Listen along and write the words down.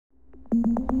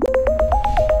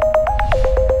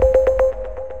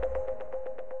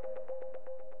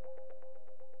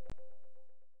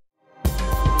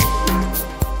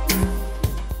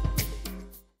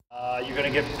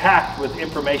with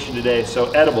information today. So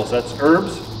edibles, that's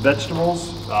herbs, vegetables,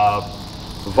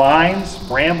 vines,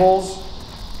 brambles,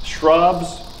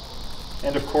 shrubs,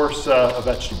 and of course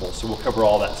vegetables. So we'll cover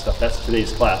all that stuff. That's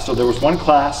today's class. So there was one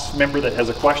class member that has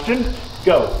a question.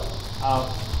 Go.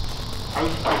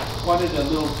 I wanted a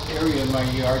little area in my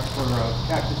yard for a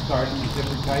cactus garden of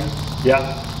different types.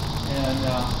 Yeah. And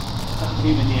something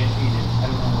came in and ate it. I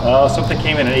don't know Oh, something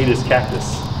came in and ate his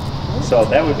cactus. So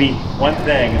that would be one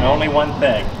thing, and only one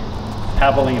thing.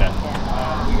 Javelina.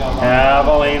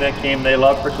 Javelina came, they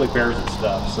love prickly pears and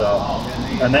stuff. So,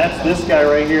 and that's this guy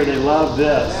right here, they love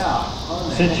this.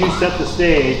 Since you set the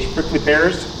stage, prickly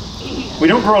pears, we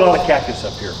don't grow a lot of cactus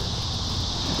up here.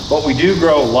 But we do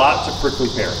grow lots of prickly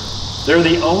pear. They're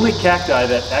the only cacti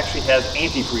that actually has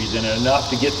antifreeze in it enough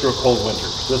to get through a cold winter.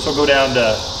 So this will go down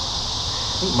to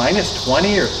minus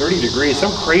 20 or 30 degrees,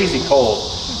 some crazy cold.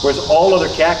 Whereas all other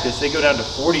cactus, they go down to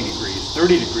 40 degrees,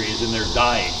 30 degrees, and they're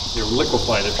dying. They're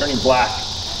liquefying, they're turning black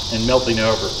and melting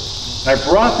over. I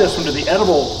brought this one to the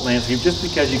edible landscape just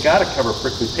because you gotta cover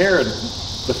prickly pear and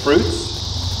the fruits.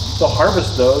 They'll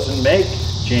harvest those and make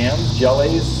jams,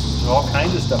 jellies, all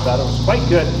kinds of stuff out of it. It's quite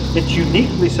good. It's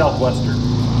uniquely Southwestern,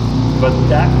 but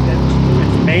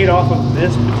it's made off of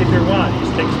this particular one. You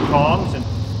just take some tongs and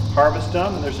harvest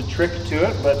them, and there's a trick to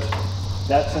it, but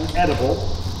that's an edible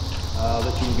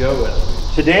that you can go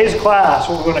with. Today's class,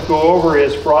 what we're going to go over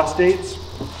is frost dates,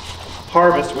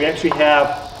 harvest. We actually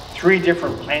have 3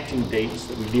 different planting dates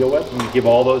that we deal with. I'm going to give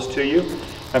all those to you.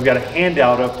 I've got a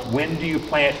handout of when do you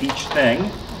plant each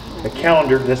thing, a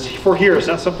calendar that's for here. It's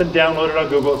not something downloaded on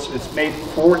Google. It's made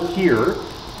for here.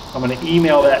 I'm going to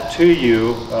email that to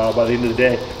you by the end of the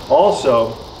day.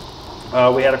 Also,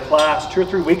 we had a class 2 or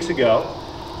 3 weeks ago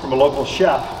from a local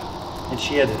chef, and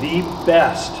she had the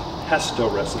best pesto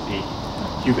recipe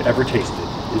you've ever tasted.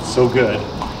 It's so good.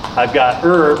 I've got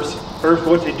herbs,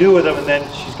 what to do with them, and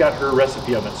then she's got her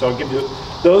recipe on it. So I'll give you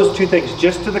those 2 things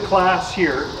just to the class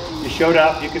here. You showed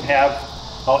up, you can have,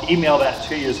 I'll email that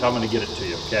to you is how I'm going to get it to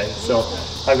you, okay? So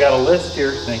I've got a list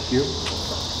here, thank you.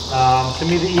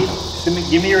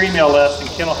 Give me your email list, and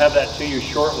Ken will have that to you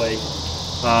shortly.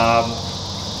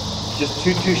 Just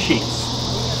two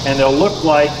sheets, and they'll look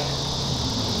like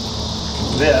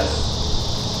this.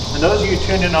 And those of you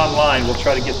tuned in online, we'll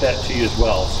try to get that to you as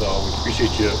well. So we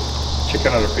appreciate you checking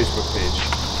out our Facebook page.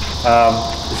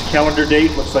 This calendar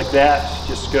date looks like that.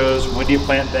 Just goes, when do you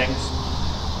plant things?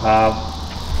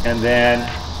 And then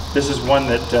this is one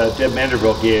that Deb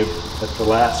Manderville gave at the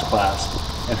last class,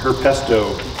 and her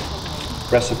pesto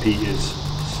recipe is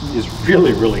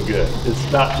really, really good.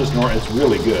 It's not just normal, it's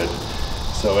really good.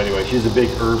 So anyway, she's a big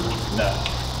herb nut.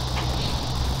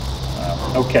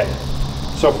 Okay,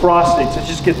 so frost dates, let's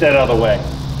just get that out of the way.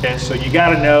 Okay, so you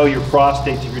gotta know your frost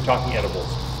dates if you're talking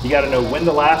edibles. You gotta know when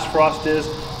the last frost is,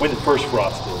 when the first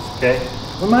frost is, okay?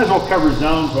 We might as well cover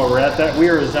zones while we're at that. We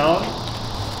are a zone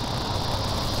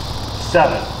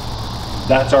 7.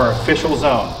 That's our official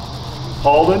zone.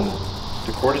 Halden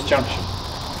to Cordes Junction.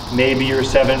 Maybe you're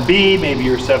 7B, maybe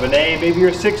you're 7A, maybe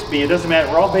you're 6B, it doesn't matter.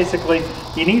 We're all basically,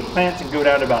 you need plants that go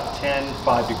down to about 10,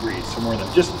 5 degrees, somewhere in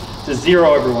there, just to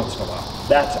 0 every once in a while.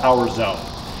 That's our zone.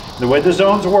 The way the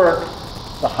zones work,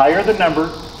 the higher the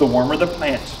number, the warmer the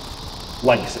plant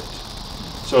likes it.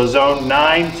 So zone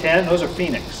 9, 10, those are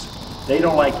Phoenix. They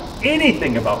don't like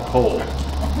anything about cold.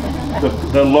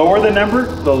 The lower the number,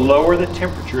 the lower the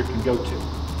temperature it can go to.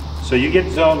 So you get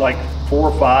zone like 4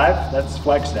 or 5, that's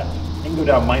Flagstaff. It can go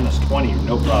down minus 20,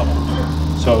 no problem.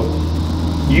 So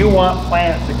you want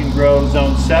plants that can grow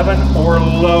zone 7 or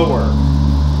lower.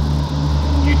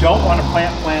 You don't want to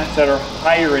plant plants that are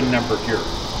higher in number here,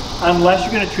 unless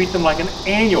you're going to treat them like an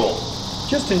annual.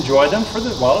 Just enjoy them for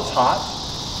while it's hot,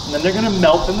 and then they're going to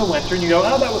melt in the winter, and you go,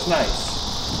 oh, that was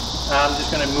nice. I'm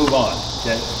just going to move on,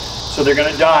 okay? So they're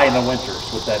going to die in the winter, is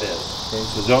what that is. Okay?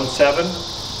 So zone 7,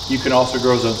 you can also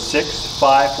grow zone 6,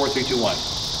 5, 4, 3, 2, 1.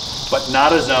 But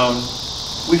not a zone.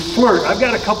 We flirt. I've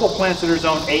got a couple plants that are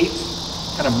zone 8,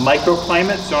 kind of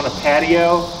microclimate, so on a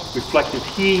patio, reflective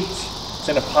heat, it's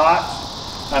in a pot.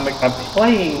 I'm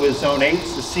playing with zone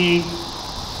 8s to see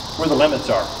where the limits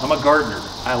are. I'm a gardener.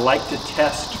 I like to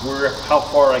test how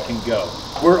far I can go.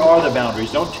 Where are the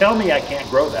boundaries? Don't tell me I can't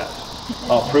grow that.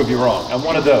 I'll prove you wrong. I'm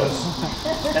one of those.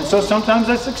 And so sometimes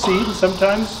I succeed and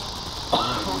sometimes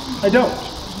I don't.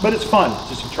 But it's fun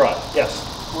just to try. Yes?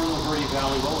 We're in the Verde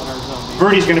Valley. What would our zone be?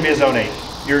 Verde's going to be a zone 8.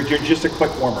 You're just a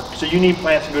click warmer. So you need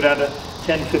plants to go down to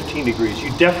 10, 15 degrees. You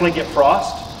definitely get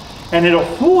frost. And it'll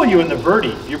fool you in the Verde.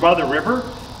 If you're by the river,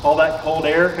 all that cold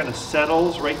air kind of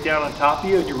settles right down on top of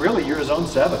you, and you're a zone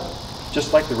 7,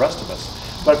 just like the rest of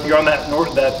us. But if you're on that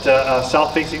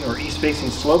south-facing or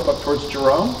east-facing slope up towards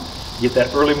Jerome, You get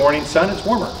that early morning sun, it's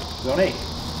warmer, zone 8.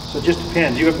 So it just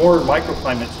depends. You have more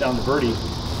microclimates down the Verde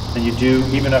than you do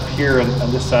even up here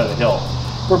on this side of the hill.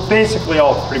 We're basically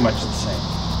all pretty much the same,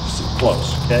 just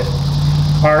close, okay?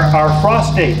 Our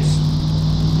frost dates,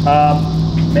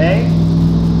 May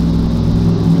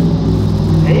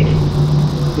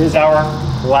 8th is our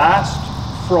last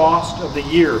frost of the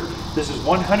year. This is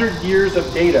 100 years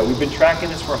of data. We've been tracking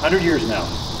this for 100 years now.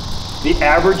 The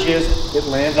average is it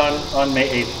lands on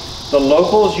May 8th. The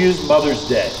locals use Mother's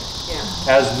Day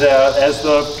as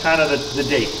the kind of the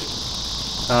date.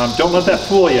 Don't let that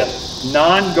fool you.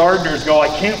 Non-gardeners go, I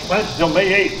can't plant until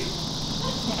May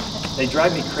 8th. They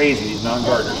drive me crazy, these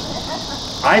non-gardeners.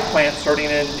 I plant starting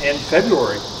in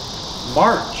February,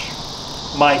 March,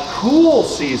 my cool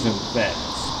season things.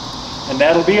 And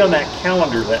that'll be on that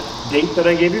calendar, that date that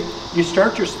I gave you. You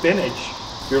start your spinach,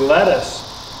 your lettuce,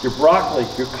 your broccoli,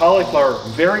 your cauliflower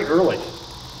very early,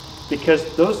 because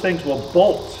those things will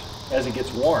bolt as it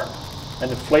gets warm and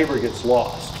the flavor gets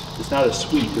lost. It's not as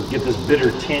sweet, it'll get this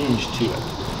bitter tinge to it.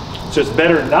 So it's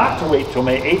better not to wait till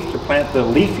May 8th to plant the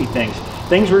leafy things.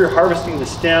 Things where you're harvesting the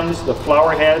stems, the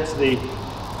flower heads, the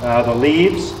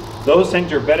leaves, those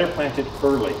things are better planted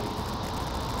early.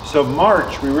 So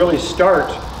March, we really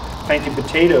start planting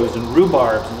potatoes and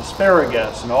rhubarbs and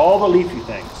asparagus and all the leafy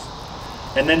things.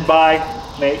 And then by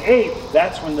May 8th,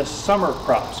 that's when the summer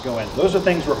crops go in. Those are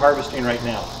things we're harvesting right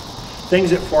now. Things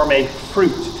that form a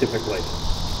fruit, typically.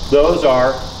 Those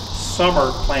are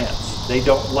summer plants. They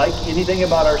don't like anything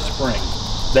about our spring.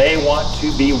 They want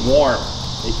to be warm.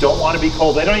 They don't want to be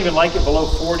cold. They don't even like it below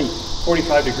 40,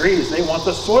 45 degrees. They want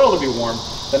the soil to be warm,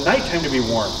 the nighttime to be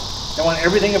warm. They want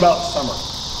everything about summer.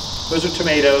 Those are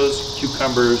tomatoes,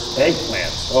 cucumbers,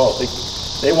 eggplants. Oh,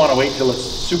 they want to wait till it's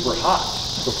super hot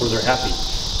before they're happy.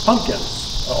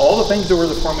 Pumpkins, all the things that were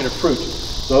the forming of fruit,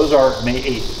 those are May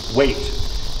 8th. Wait.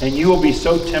 And you will be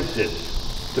so tempted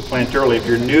to plant early. If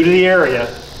you're new to the area,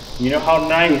 you know how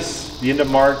nice the end of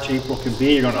March, April can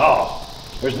be. You're going, oh,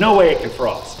 there's no way it can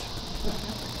frost.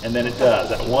 And then it does.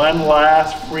 That one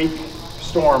last freak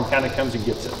storm kind of comes and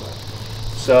gets it.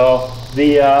 So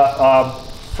the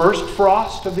first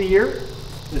frost of the year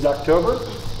is October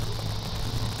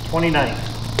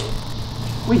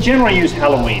 29th. We generally use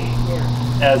Halloween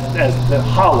as the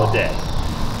holiday.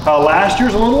 Last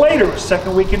year's a little later, it was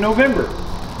second week in November.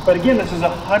 But again, this is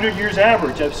 100 years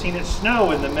average. I've seen it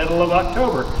snow in the middle of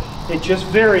October. It just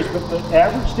varies, but the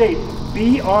average date,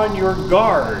 be on your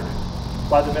guard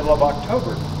by the middle of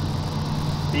October.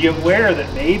 Be aware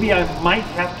that maybe I might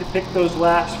have to pick those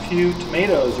last few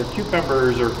tomatoes or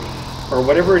cucumbers or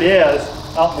whatever it is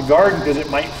out in the garden because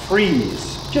it might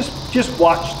freeze. Just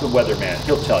watch the weatherman,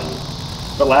 he'll tell you.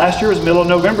 But last year was middle of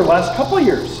November. Last couple of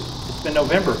years, it's been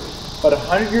November. But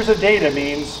 100 years of data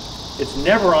means it's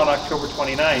never on October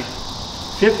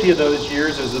 29th. 50 of those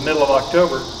years is the middle of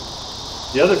October.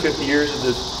 The other 50 years is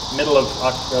the middle of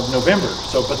November.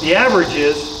 So, but the average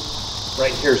is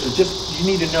right here. So just, you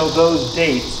need to know those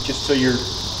dates just so your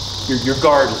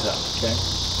guard is up, okay?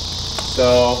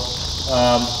 So,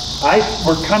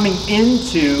 we're coming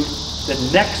into the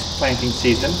next planting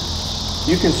season.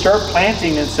 You can start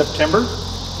planting in September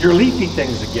your leafy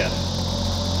things again.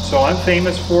 So I'm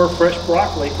famous for fresh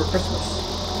broccoli for Christmas.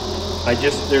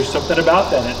 There's something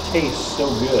about that, and it tastes so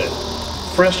good.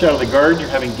 Fresh out of the garden, you're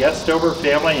having guests over,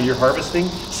 family, and you're harvesting,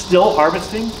 still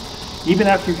harvesting, even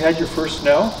after you've had your first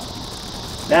snow.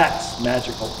 That's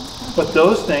magical. But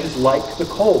those things like the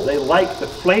cold. They like the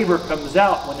flavor comes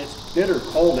out when it's bitter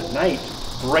cold at night,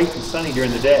 bright and sunny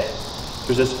during the day.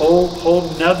 There's this whole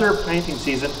nother planting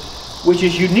season, which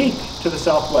is unique to the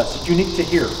Southwest. It's unique to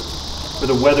here, where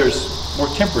the weather's more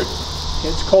temperate.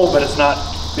 It's cold, but it's not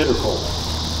bitter cold.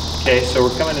 Okay, so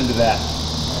we're coming into that.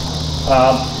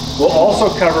 We'll also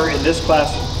cover in this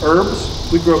class herbs.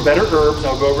 We grow better herbs.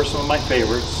 I'll go over some of my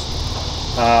favorites.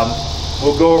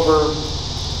 We'll go over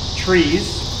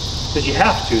trees, because you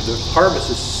have to. The harvest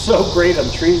is so great on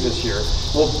trees this year.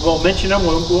 We'll mention them.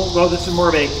 Well, this is more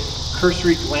of a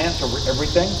cursory glance over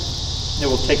everything. And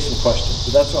we'll take some questions.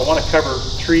 So that's what I want to cover: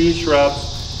 trees, shrubs,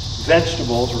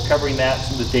 vegetables. We're covering that,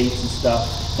 some of the dates and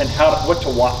stuff, and what to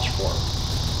watch for.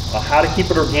 How to keep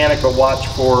it organic, but watch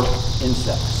for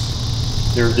insects.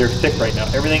 They're thick right now.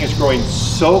 Everything is growing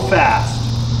so fast,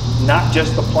 not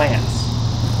just the plants.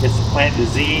 It's the plant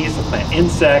disease, the plant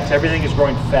insects, everything is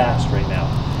growing fast right now.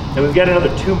 And we've got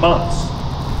another 2 months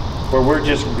where we're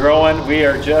just growing. We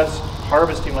are just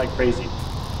harvesting like crazy.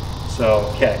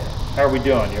 So, okay, how are we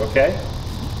doing? You okay?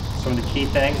 Some of the key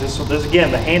things. This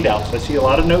again, the handouts. I see a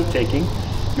lot of note taking.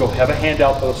 You'll have a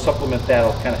handout that'll supplement that.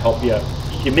 It'll kind of help you.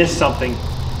 If you miss something,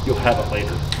 you'll have it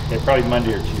later. Okay, probably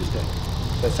Monday or Tuesday.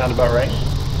 That sound about right?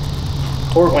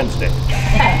 Or Wednesday.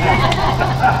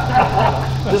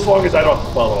 As long as I don't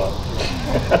follow up.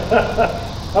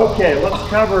 Okay,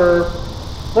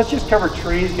 let's just cover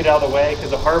trees, get out of the way,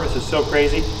 because the harvest is so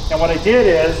crazy. And what I did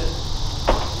is,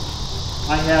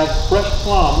 I have fresh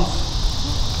plums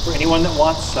for anyone that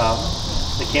wants some.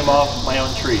 They came off my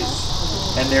own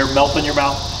trees, and they're melt in your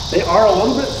mouth. They are a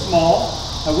little bit small.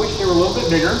 I wish they were a little bit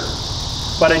bigger,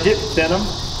 but I did thin them.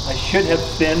 I should have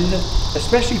thinned,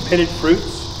 especially pitted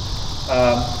fruits.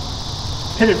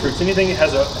 Pitted fruits, anything that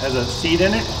has a seed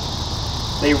in it,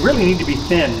 they really need to be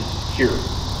thinned here.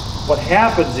 What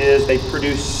happens is they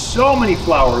produce so many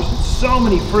flowers and so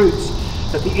many fruits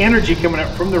that the energy coming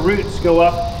up from the roots go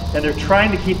up, and they're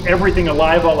trying to keep everything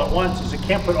alive all at once, so they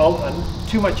can't put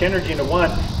too much energy into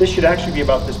one. This should actually be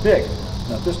about this big,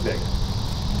 not this big.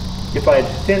 If I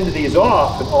had thinned these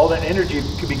off, and all that energy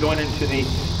could be going into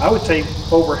I would say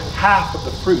over half of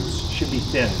the fruits should be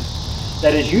thinned.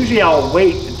 That is, usually I'll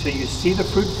wait until you see the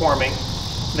fruit forming,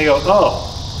 and they go, oh,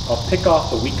 I'll pick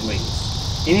off the weaklings.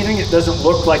 Anything that doesn't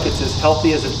look like it's as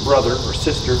healthy as its brother or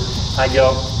sister, I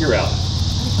go, you're out.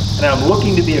 And I'm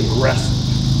looking to be aggressive.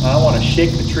 I want to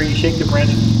shake the tree, shake the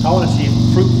branch. I want to see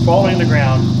fruit falling on the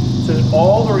ground so that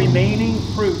all the remaining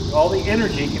fruit, all the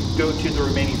energy can go to the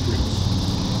remaining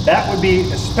fruits. That would be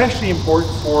especially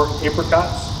important for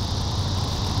apricots,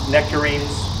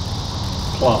 nectarines,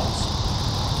 plums,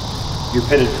 your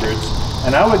pitted fruits.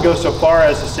 And I would go so far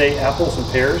as to say apples and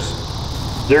pears.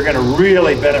 They're going to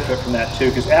really benefit from that too,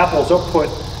 because apples, they'll put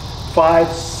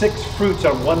 5, 6 fruits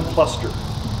on one cluster.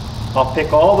 I'll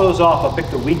pick all those off. I'll pick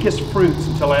the weakest fruits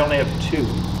until I only have 2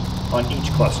 on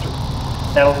each cluster.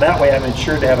 Now that way I'm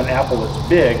ensured to have an apple that's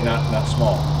big, not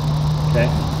small. Okay?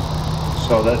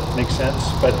 So that makes sense.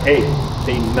 But hey,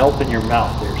 they melt in your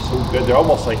mouth. They're so good. They're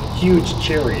almost like huge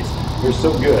cherries. They're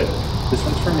so good. This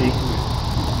one's for me.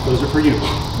 Those are for you.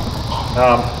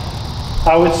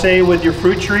 I would say with your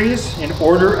fruit trees, in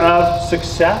order of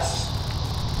success,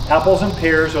 apples and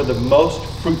pears are the most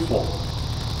fruitful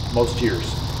most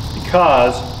years,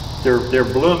 because they're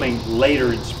blooming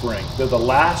later in spring. They're the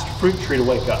last fruit tree to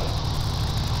wake up.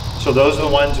 So those are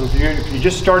the ones, if you're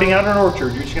just starting out an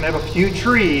orchard, you're just gonna have a few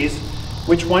trees,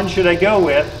 which one should I go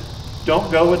with?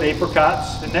 Don't go with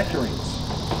apricots and nectarines.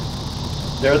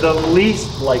 They're the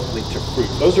least likely to fruit.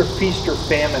 Those are feast or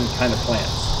famine kind of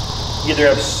plants. You either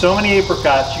have so many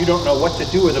apricots, you don't know what to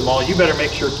do with them all. You better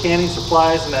make sure canning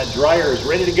supplies and that dryer is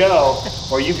ready to go,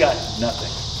 or you've got nothing.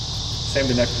 Same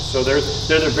to nectar. So they're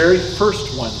the very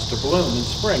first ones to bloom in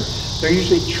spring. They're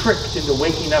usually tricked into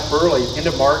waking up early,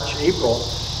 into March, April,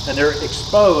 and they're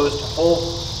exposed a whole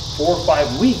 4 or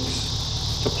 5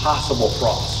 weeks to possible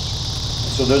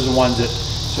frost. So those are the ones that,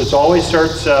 so it always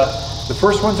starts, the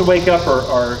first ones to wake up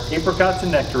are apricots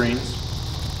and nectarines,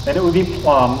 then it would be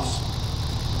plums,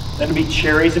 then it would be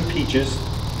cherries and peaches,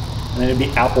 and then it would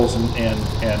be apples and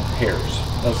pears.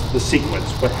 That's the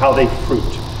sequence, but how they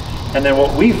fruit. And then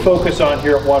what we focus on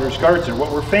here at Waters Gardens, and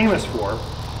what we're famous for,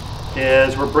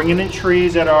 is we're bringing in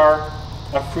trees that are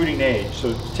a fruiting age.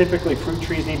 So typically fruit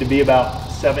trees need to be about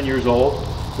 7 years old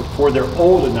before they're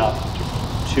old enough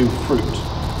to fruit.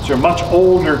 So they're much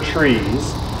older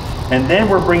trees. And then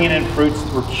we're bringing in fruits,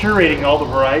 we're curating all the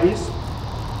varieties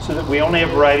so that we only have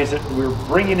varieties that we're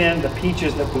bringing in the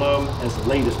peaches that bloom as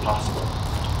late as possible.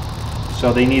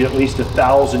 So they need at least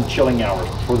 1,000 chilling hours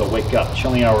before they'll wake up.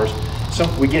 Chilling hours.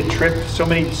 We get tricked, so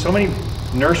many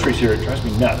nurseries here, it drives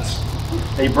me nuts.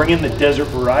 They bring in the desert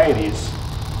varieties.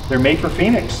 They're made for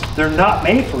Phoenix. They're not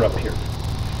made for up here.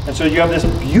 And so you have this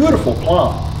beautiful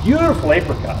plum, beautiful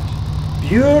apricot,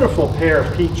 beautiful pear,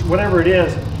 peach, whatever it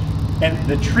is, and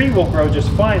the tree will grow just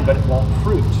fine, but it won't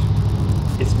fruit.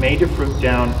 It's made to fruit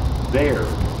down there,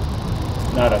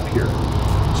 not up here.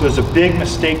 So it's a big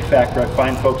mistake factor I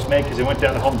find folks make, because they went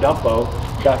down to Home Depot,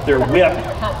 got their whip.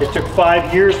 It took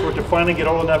 5 years for it to finally get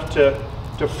old enough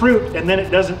to fruit, and then it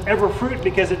doesn't ever fruit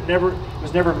because it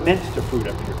was never meant to fruit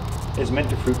up here. It's meant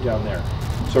to fruit down there.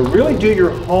 So really do your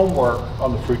homework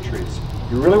on the fruit trees.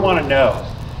 You really want to know.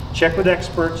 Check with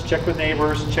experts, check with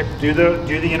neighbors, do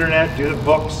the internet, do the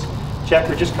books, check,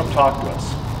 or just come talk to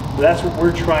us. So that's what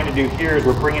we're trying to do here, is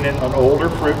we're bringing in an older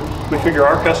fruit. We figure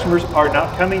our customers are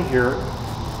not coming here.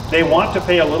 They want to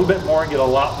pay a little bit more and get a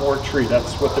lot more tree.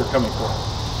 That's what they're coming for.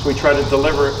 So we try to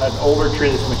deliver an older tree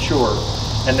that's mature,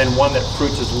 and then one that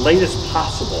fruits as late as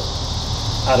possible.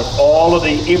 Out of all of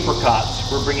the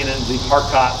apricots, we're bringing in the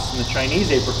Harcots and the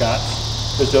Chinese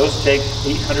apricots, because those take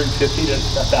 850 to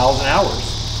 1,000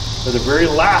 hours. They're the very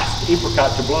last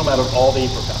apricot to bloom out of all the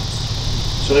apricots.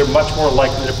 So they're much more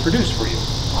likely to produce for you.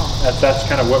 That's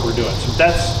kind of what we're doing. So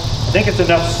I think it's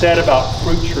enough said about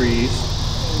fruit trees.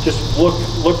 just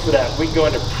look for that. We can go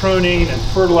into pruning and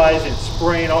fertilizing and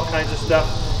spraying, all kinds of stuff.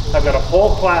 I've got a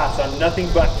whole class on nothing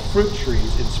but fruit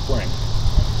trees in spring,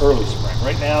 early spring.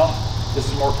 Right now,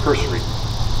 this is more cursory,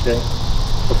 okay?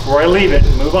 Before I leave it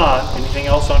and move on, anything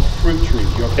else on fruit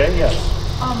trees? You okay? Yes.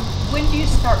 When do you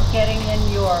start getting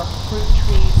in your fruit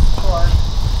trees for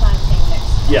planting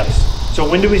next year? Yes. So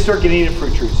when do we start getting in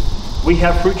fruit trees? We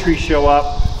have fruit trees show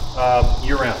up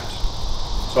year-round.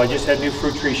 So I just had new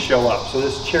fruit trees show up. So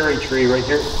this cherry tree right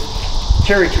here,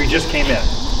 cherry tree just came in.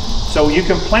 So you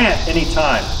can plant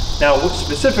anytime. Now,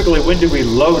 specifically, when do we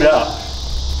load up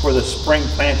for the spring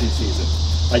planting season?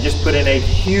 I just put in a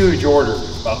huge order,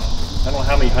 about I don't know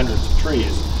how many hundreds of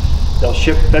trees. They'll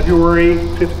ship February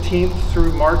 15th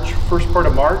through March, first part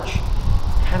of March.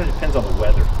 Kind of depends on the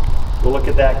weather. We'll look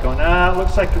at that going, it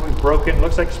looks like we've broken,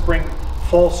 looks like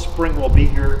fall spring will be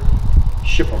here,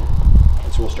 ship them.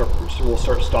 And so we'll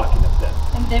start stocking them then.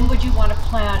 And then would you want to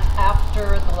plant after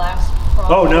the last frost?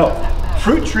 Oh no,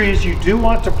 fruit trees you do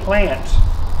want to plant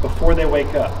before they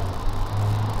wake up.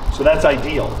 So that's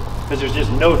ideal, because there's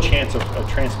just no chance of a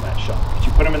transplant shock. But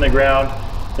you put them in the ground,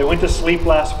 they went to sleep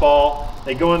last fall,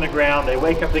 they go in the ground, they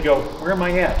wake up, they go, where am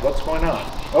I at? What's going on?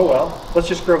 Oh well, let's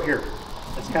just grow here.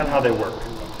 That's kind of how they work.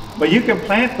 But you can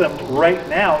plant them right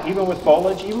now, even with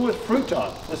foliage, even with fruit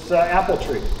on. This apple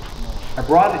tree. I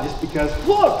brought it just because,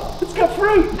 look, it's got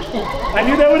fruit. I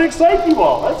knew that would excite you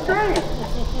all. That's great.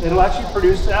 It'll actually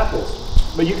produce apples.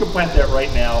 But you can plant that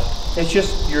right now. It's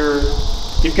just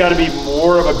you've got to be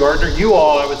more of a gardener. You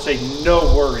all, I would say,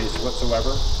 no worries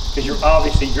whatsoever, because you're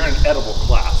in an edible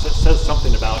class. It says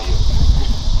something about you.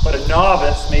 But a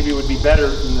novice maybe would be better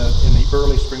in the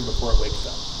early spring before it wakes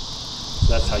up.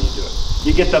 So that's how you do it.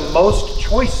 You get the most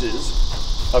choices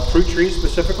of fruit trees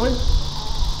specifically,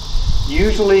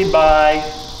 usually by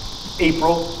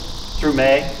April through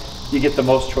May. You get the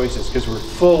most choices because we're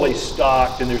fully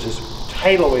stocked and there's this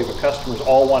tidal wave of customers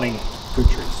all wanting fruit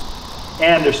trees.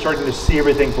 And they're starting to see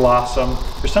everything blossom.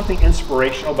 There's something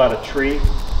inspirational about a tree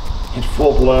in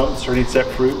full bloom starting to set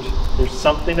fruit. There's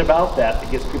something about that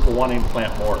gets people wanting to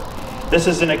plant more. This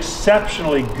is an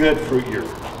exceptionally good fruit year.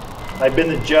 I've been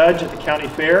the judge at the county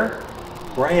fair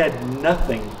where I had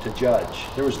nothing to judge.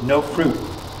 There was no fruit.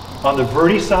 On the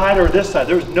Verde side or this side,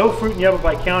 there was no fruit in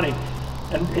Yavapai County.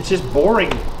 And it's just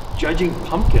boring judging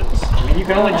pumpkins. I mean, you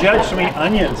can only judge so many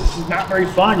onions. This is not very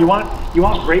fun. You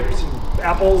want grapes and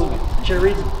apples and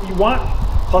cherries. You want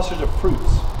clusters of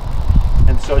fruits.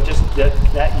 And so just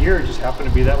that year just happened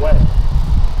to be that way.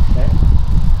 Okay?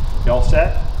 You all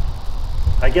set?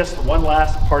 I guess one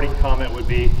last parting comment would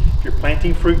be, if you're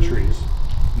planting fruit trees,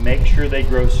 make sure they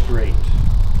grow straight.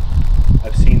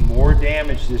 I've seen more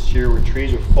damage this year where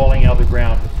trees are falling out of the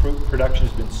ground. The fruit production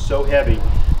has been so heavy.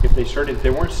 If they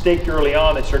weren't staked early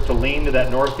on, they start to lean to that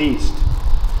northeast.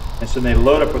 And so they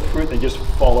load up with fruit, they just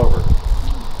fall over.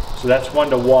 So that's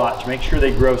one to watch. Make sure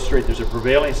they grow straight. There's a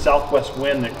prevailing southwest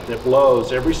wind that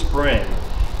blows every spring.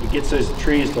 It gets those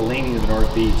trees to leaning to the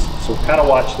northeast. So kind of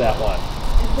watch that one.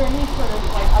 Is there any sort of,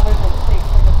 like, other than stakes,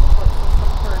 like a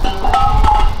support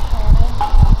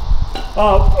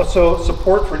for So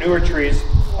support for newer trees.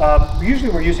 Usually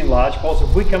we're using lodge poles.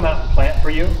 If we come out and plant for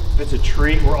you, if it's a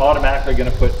tree, we're automatically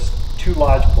going to put 2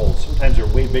 lodge poles. Sometimes they're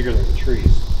way bigger than the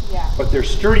trees. Yeah. But they're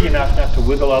sturdy enough not to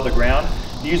wiggle out of the ground.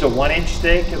 If you use a 1-inch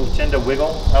stake, it'll tend to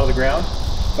wiggle out of the ground,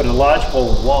 but a lodge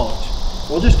pole won't.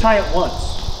 We'll just tie it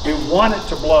once. We want it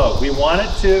to blow. We want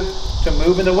it to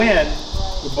move in the wind,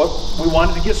 but we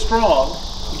want it to get strong.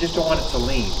 We just don't want it to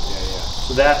lean.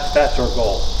 So that's our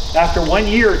goal. After 1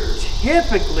 year,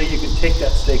 typically you can take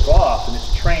that stake off and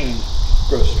it's trained to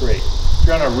grow straight. If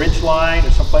you're on a ridge line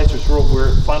or someplace there's real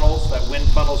weird funnels, that wind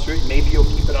funnels through it, maybe you'll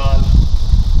keep it on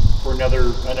for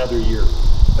another year.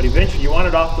 But eventually you want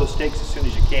it off those stakes as soon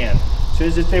as you can. As soon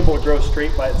as it's able to grow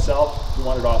straight by itself, you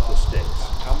want it off those stakes.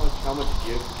 How much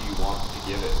give do you want to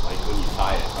give it, like when you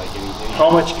tie it? Like anything? How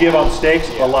much give on stakes?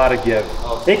 Yeah. A lot of give.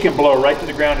 Okay. It can blow right to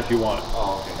the ground if you want.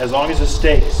 Oh, okay. As long as the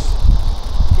stakes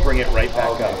bring it right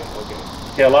back up.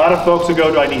 Okay, a lot of folks will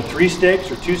go, do I need 3 stakes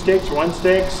or 2 stakes or 1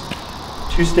 stakes?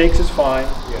 2 stakes is fine.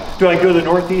 Yeah. Do I go to the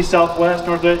northeast, southwest,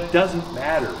 north? It doesn't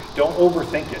matter. Don't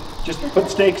overthink it. Just put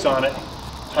stakes on it,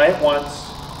 tie it once.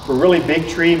 For a really big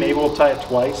tree, maybe we'll tie it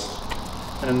twice,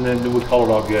 and then we call it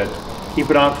all good.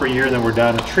 Keep it on for a year, and then we're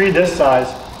done. A tree this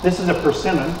size, this is a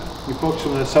persimmon. You folks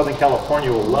from Southern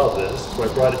California will love this, so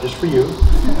I brought it just for you.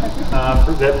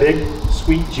 For that big,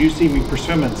 sweet, juicy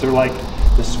persimmons. They're like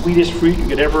the sweetest fruit you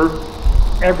could ever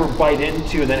bite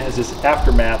into, and then it has this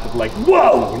aftermath of like,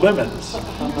 whoa, lemons.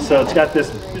 So it's got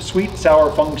this sweet,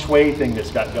 sour feng shui thing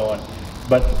that's got going.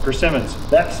 But persimmons,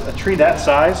 that's a tree that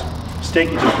size, Stake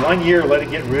it just 1 year, let it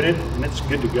get rooted, and it's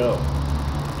good to go.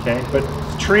 Okay, but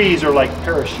trees are like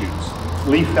parachutes.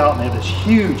 Leaf out and they have this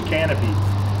huge canopy,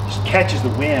 just catches the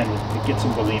wind and gets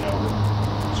them to lean over.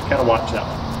 So kind of watch that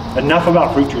one. Enough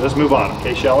about fruit trees. Let's move on,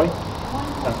 okay, shall we?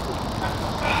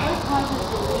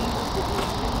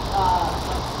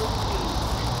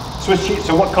 Switch trees.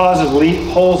 So what causes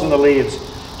holes in the leaves?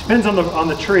 Depends on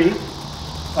the tree.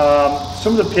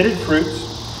 Some of the pitted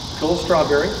fruits, cool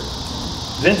strawberry.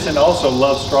 Vincent also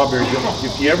loves strawberries.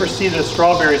 If you ever see the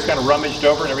strawberries kind of rummaged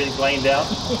over and everything's laying down,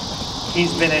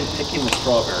 he's been in picking the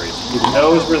strawberries. He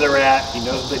knows where they're at. He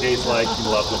knows what they taste like. He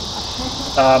loves them.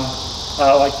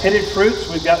 Like pitted fruits,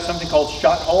 we've got something called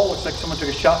shot hole. Looks like someone took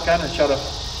a shotgun and shot a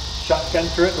shotgun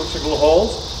through it. Looks like little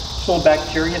holes. It's a little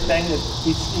bacteria thing that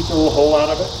eats a little hole out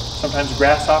of it. Sometimes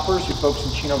grasshoppers, you folks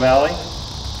in Chino Valley.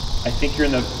 I think you're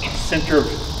in the center of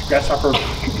grasshopper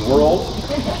world.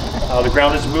 The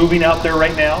ground is moving out there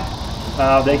right now.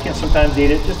 They can sometimes eat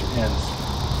it, just depends.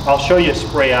 I'll show you a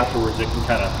spray afterwards that can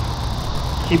kind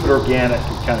of keep it organic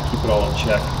and kind of keep it all in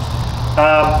check.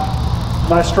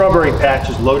 My strawberry patch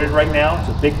is loaded right now. It's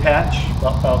a big patch,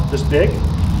 about this big.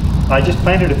 I just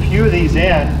planted a few of these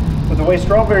in, but the way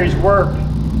strawberries work,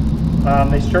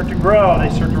 they start to grow, they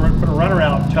start to put a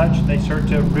runaround touch, and they start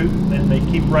to root, and they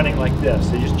keep running like this.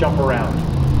 They just jump around.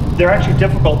 They're actually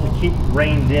difficult to keep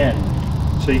reined in.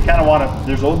 So you kind of want to,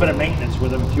 there's a little bit of maintenance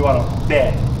with them if you want to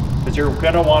bed, because you're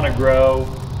going to want to grow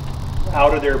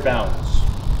out of their bounds.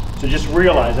 So just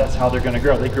realize that's how they're going to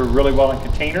grow. They grow really well in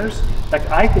containers. In fact,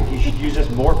 I think you should use this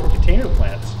more for container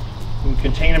plants. You can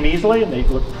contain them easily and they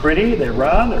look pretty, they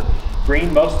run, they're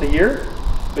green most of the year.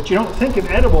 But you don't think of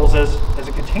edibles as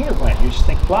a container plant, you just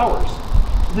think flowers.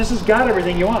 This has got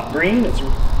everything you want. Green, it's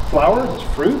flowers,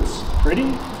 it's fruits,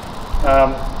 pretty.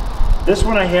 This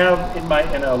one I have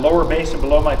in a lower basin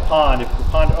below my pond. If the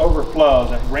pond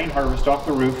overflows, I rain harvest off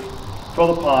the roof,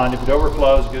 fill the pond. If it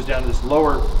overflows, it goes down to this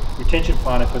lower retention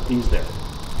pond. I put these there,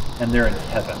 and they're in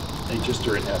heaven. They just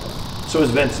are in heaven. So is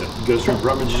Vincent. He goes through and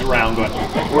rummages around going,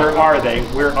 where are they?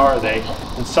 Where are they?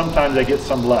 And sometimes I get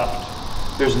some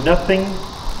left. There's nothing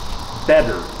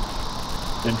better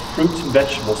than fruits and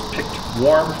vegetables picked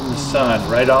warm from the sun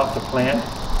right off the plant.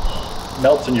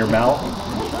 Melts in your mouth.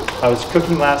 I was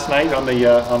cooking last night on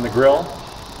the grill,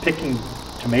 picking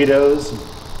tomatoes and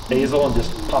basil and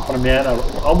just popping them in. I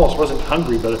almost wasn't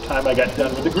hungry by the time I got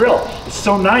done with the grill. It's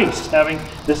so nice having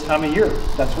this time of year.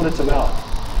 That's what it's about.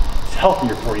 It's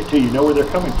healthier for you too. You know where they're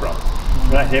coming from.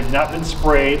 They have not been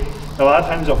sprayed. A lot of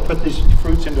times they'll put these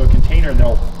fruits into a container and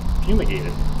they'll fumigate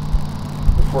it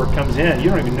before it comes in. You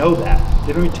don't even know that.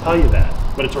 They don't even tell you that,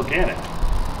 but it's organic.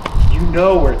 You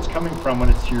know where it's coming from when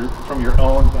it's from your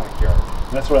own backyard.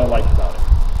 And that's what I like about it.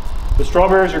 The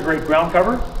strawberries are great ground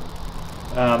cover.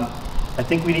 I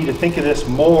think we need to think of this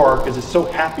more because it's so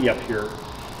happy up here.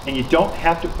 And you don't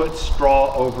have to put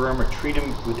straw over them or treat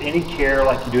them with any care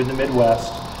like you do in the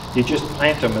Midwest. You just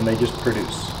plant them and they just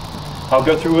produce. I'll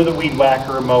go through with a weed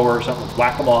whacker or a mower or something,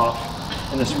 whack them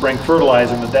off in the spring, fertilize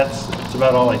them, but that's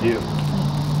about all I do.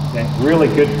 Okay? Really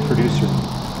good producer.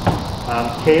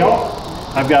 Kale.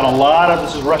 I've got a lot of,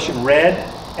 this is Russian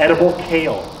red, edible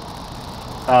kale.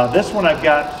 This one I've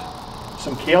got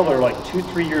some kale that are like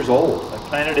 2-3 years old. I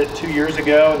planted it 2 years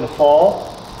ago in the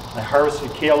fall. I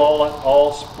harvested kale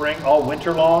all spring, all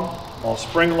winter long, all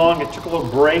spring long. It took a little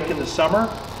break in the summer,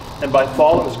 and by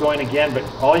fall it was going again. But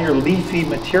all your leafy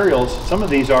materials, some of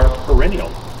these are perennial.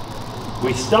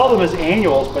 We sell them as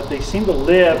annuals, but they seem to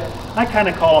live, I kind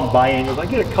of call them biennials. I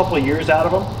get a couple of years out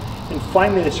of them. And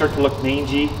finally they start to look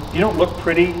mangy. If you don't look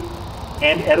pretty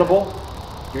and edible,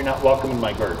 you're not welcome in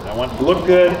my garden. I want it to look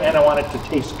good and I want it to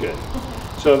taste good.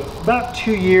 So about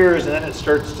 2 years and then it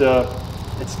starts to,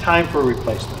 it's time for a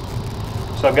replacement.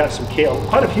 So I've got some kale,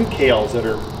 quite a few kales that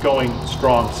are going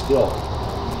strong still.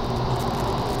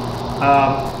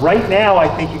 Right now I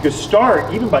think you could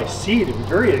start even by seed. It's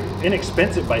very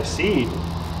inexpensive by seed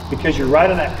because you're right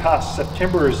on that cusp.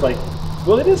 September is like,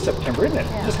 well, it is September, isn't it?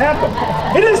 It just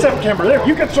happened. It is September. There,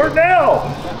 you can start now.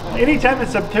 Anytime in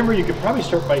September, you could probably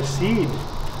start by seed.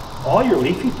 All your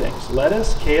leafy things,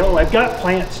 lettuce, kale. I've got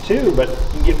plants too, but you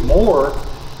can get more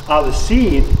out of the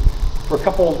seed for a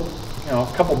couple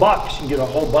bucks. You can get a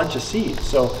whole bunch of seeds.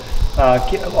 So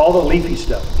get all the leafy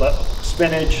stuff,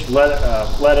 spinach,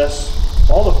 lettuce,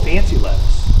 all the fancy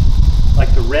lettuce,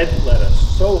 like the red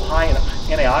lettuce, so high in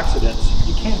antioxidants.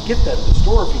 You can't get that at the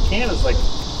store. If you can, it's like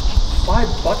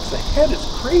 $5 a head. It's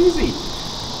crazy.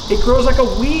 It grows like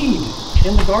a weed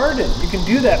in the garden. You can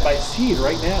do that by seed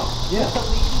right now. Yeah. The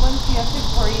leafy ones, you have to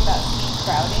worry about seed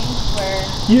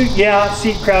crowding, yeah,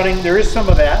 seed crowding. There is some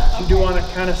of that. Okay. You do want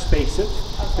to kind of space it.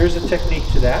 Okay. There's a technique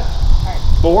to that.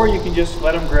 Or you can just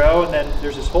let them grow, and then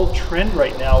there's this whole trend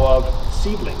right now of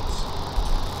seedlings.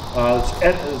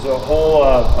 There's a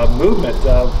whole movement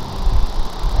of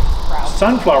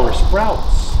sunflower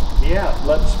sprouts. Yeah,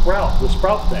 let them sprout. The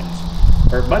sprout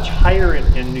things are much higher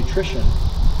in nutrition.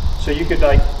 So you could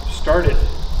like start it,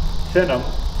 thin them,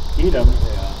 eat them,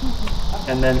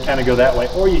 and then kind of go that way.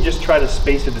 Or you just try to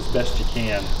space it as best you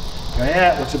can. Go,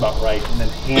 yeah, it looks about right, and then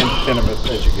hand thin them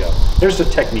as you go. There's a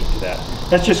technique to that.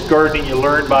 That's just gardening. You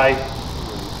learn by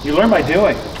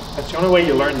doing. That's the only way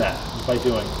you learn that, is by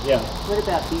doing. Yeah. What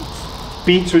about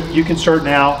beets? Beets, you can start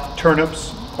now.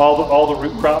 Turnips, all the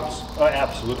root crops,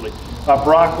 absolutely.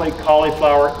 Broccoli,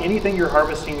 cauliflower, anything you're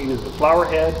harvesting, either the flower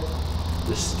head,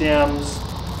 the stems,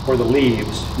 or the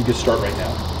leaves, you can start right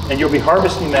now. And you'll be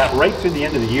harvesting that right through the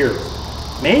end of the year.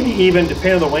 Maybe even,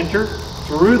 depending on the winter,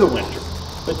 through the winter.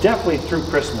 But definitely through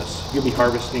Christmas, you'll be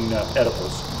harvesting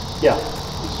edibles. Yeah.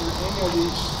 Is there any of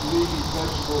these leafy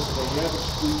vegetables that rabbits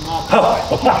do not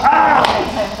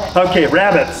like? Okay,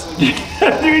 rabbits. Do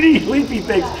you eat leafy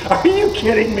things? Are you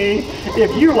kidding me?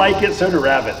 If you like it, so do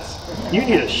rabbits. You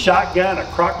need a shotgun, a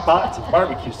crock pot, and some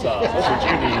barbecue sauce. That's what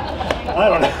you need. I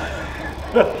don't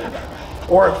know.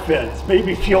 Or a fence.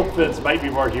 Maybe field fence might be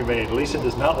more humane. Lisa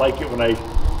does not like it when I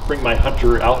bring my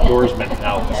hunter outdoorsman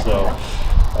out, so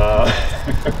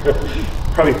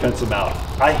probably fence them out.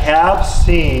 I have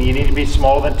seen, you need to be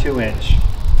smaller than 2 inch.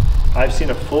 I've seen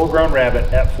a full-grown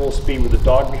rabbit at full speed with a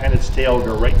dog behind its tail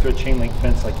go right through a chain link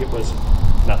fence like it was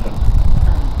nothing.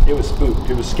 It was spooked.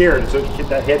 It was scared, so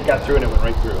that head got through and it went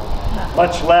right through.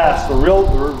 Much less, the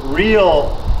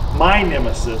real my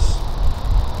nemesis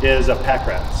is pack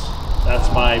rats.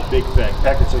 That's my big thing.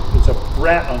 It's a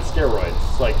rat on steroids.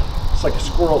 It's like a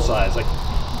squirrel size, like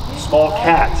small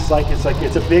cats.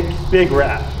 It's a big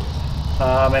rat,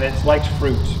 and it likes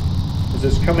fruit.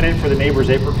 It's coming in for the neighbor's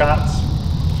apricots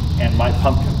and my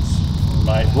pumpkins.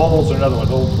 My voles are another one,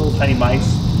 little tiny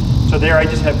mice. So there, I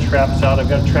just have traps out. I've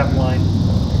got a trap line.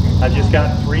 I've just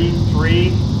got three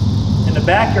in the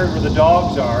backyard where the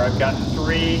dogs are. I've got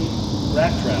 3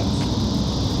 rat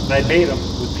traps, and I bait them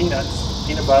with peanuts.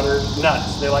 Peanut butter,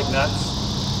 nuts. They like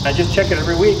nuts. I just check it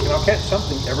every week, and I'll catch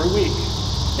something every week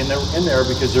in there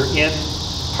because they're in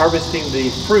harvesting the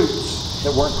fruits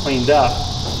that weren't cleaned up.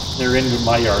 They're in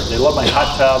my yard. They love my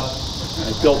hot tub,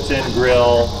 my built-in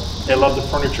grill. They love the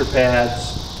furniture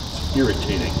pads. It's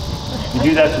irritating. You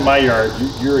do that to my yard,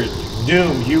 you're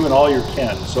doomed, you and all your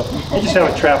kin. So I just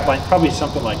have a trap line, probably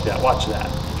something like that. Watch that.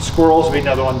 Squirrels would be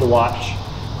another one to watch.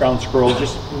 Ground squirrels,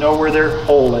 just know where their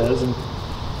hole is and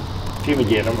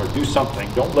fumigate them or do something.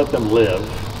 Don't let them live,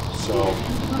 so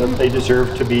that they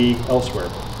deserve to be elsewhere,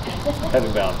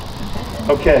 heaven bound.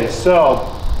 Okay,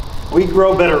 so we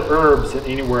grow better herbs than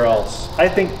anywhere else. I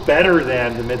think better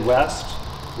than the Midwest,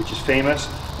 which is famous,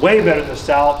 way better than the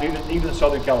South, even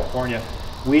Southern California.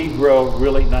 We grow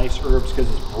really nice herbs because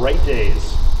it's bright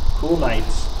days, cool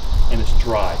nights, and it's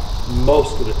dry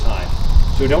most of the time.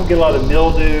 So we don't get a lot of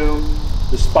mildew,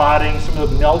 the spotting, some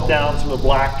of the meltdown, some of the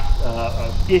black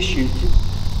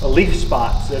leaf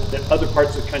spots that other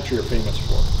parts of the country are famous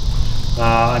for.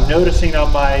 I'm noticing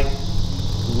on my,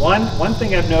 one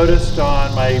thing I've noticed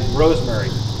on my rosemary,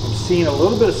 I'm seeing a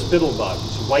little bit of spittle bug.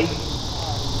 It's white,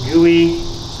 gooey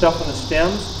stuff on the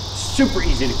stems. Super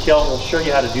easy to kill, and we'll show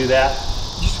you how to do that.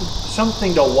 Just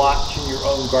something to watch in your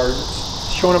own gardens.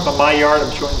 It's showing up in my yard,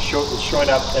 it's showing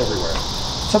up everywhere.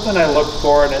 Something I look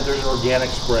for, and there's an organic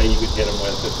spray you can hit them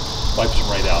with that wipes them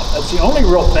right out. That's the only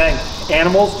real thing.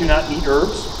 Animals do not eat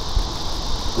herbs.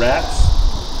 Rats,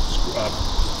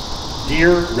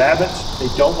 deer, rabbits, they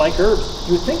don't like herbs.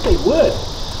 You would think they would,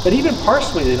 but even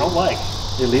parsley they don't like.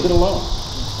 They leave it alone.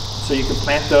 So you can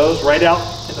plant those right out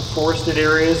in the forested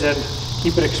areas and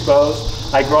keep it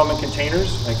exposed. I grow them in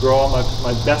containers. I grow them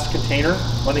my best container,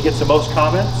 one that gets the most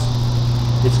comments.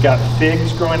 It's got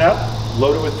figs growing up,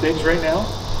 loaded with figs right now,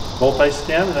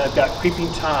 multi-stem, and I've got creeping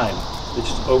thyme that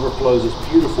just overflows this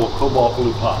beautiful cobalt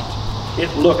blue pot.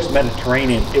 It looks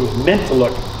Mediterranean. It was meant to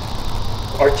look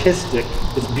artistic.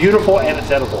 It's beautiful and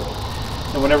it's edible.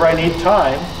 And whenever I need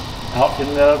thyme out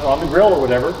on the grill or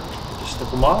whatever, just snip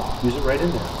them off, use it right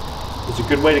in there. It's a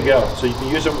good way to go. So you can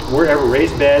use them wherever,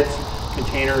 raised beds,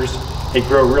 containers. They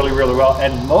grow really, really well.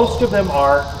 And most of them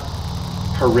are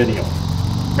perennial.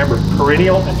 Remember,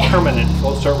 perennial and permanent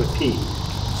both start with P.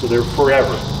 So they're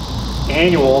forever.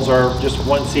 Annuals are just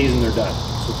one season, they're done.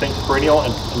 So think perennial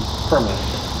and permanent.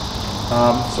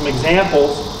 Some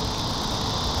examples.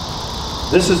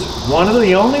 This is one of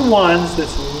the only ones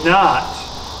that's not,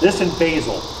 this and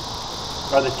basil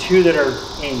are the 2 that are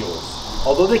annuals.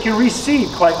 Although they can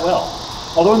reseed quite well.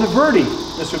 Although in the verde,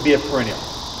 this would be a perennial.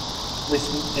 at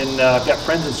least I've got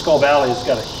friends in Skull Valley that's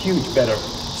got a huge bed of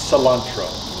cilantro.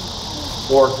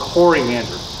 Or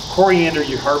coriander. Coriander,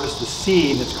 you harvest the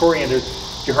seed, it's coriander.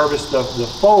 If you harvest the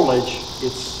foliage,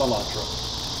 it's cilantro.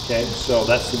 Okay, so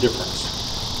that's the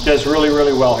difference. It does really,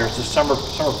 really well here. It's a summer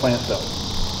plant though.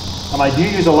 I do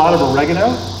use a lot of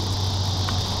oregano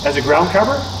as a ground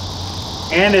cover.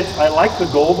 And I like the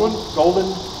golden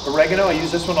oregano. I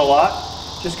use this one a lot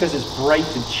just because it's bright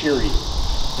and cheery.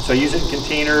 And so I use it in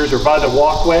containers or by the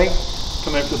walkway.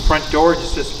 Coming up to the front door,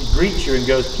 just greets you and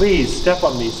goes, please step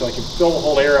on me, so I can fill the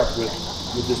whole air up with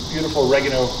this beautiful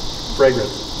oregano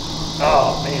fragrance.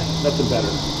 Oh man, nothing better.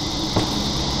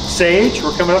 Sage,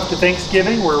 we're coming up to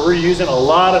Thanksgiving where we're using a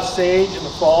lot of sage in the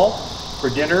fall for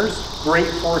dinners. Great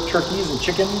for turkeys and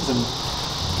chickens and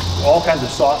all kinds of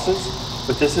sauces.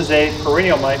 But this is a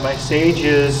perennial. My sage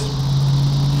is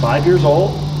 5 years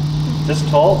old, this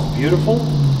tall, it's beautiful.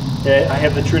 I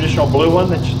have the traditional blue one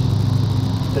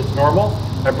that's normal.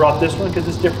 I brought this one because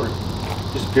it's different.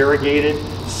 Just variegated,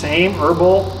 same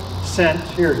herbal scent.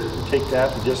 Here, take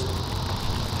that and just,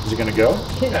 is it gonna go?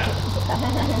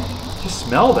 Just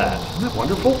smell that, isn't that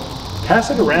wonderful?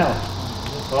 Pass it around.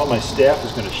 Oh, my staff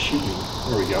is gonna shoot me.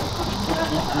 There we go.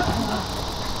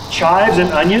 Chives and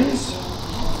onions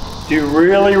do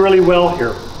really, really well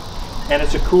here. And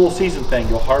it's a cool season thing.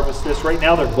 You'll harvest this. Right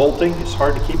now they're bolting. It's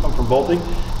hard to keep them from bolting.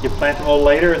 You plant them a little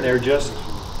later and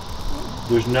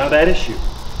there's none of that issue.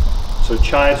 So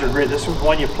chives are great. This is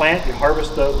one you plant, you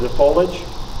harvest the foliage,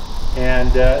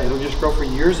 and it'll just grow for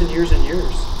years and years and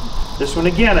years. This one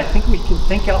again, I think we can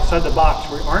think outside the box.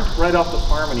 We aren't right off the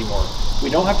farm anymore. We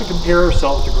don't have to compare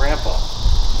ourselves to Grandpa.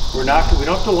 We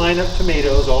don't have to line up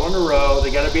tomatoes all in a row.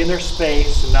 They got to be in their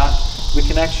space and not. We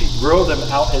can actually grow them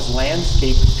out as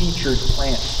landscape featured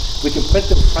plants. We can put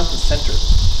them front and center.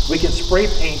 We can spray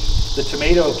paint the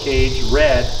tomato cage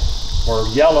red or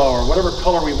yellow or whatever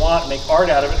color we want, make art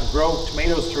out of it and grow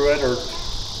tomatoes through it,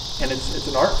 and it's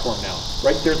an art form now,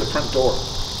 right there at the front door.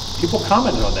 People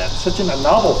commented on that. It's such a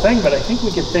novel thing, but I think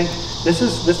we can think this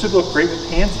would look great with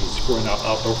pansies growing out,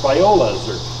 or violas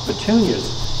or petunias.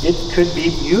 It could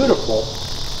be beautiful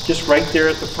just right there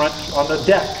at the front on the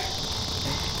deck.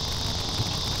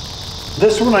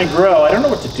 This one I grow, I don't know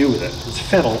what to do with it. It's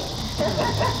fennel.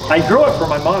 I grow it for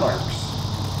my monarchs.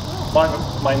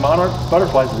 My monarch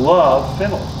butterflies love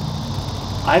fennel.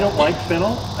 I don't like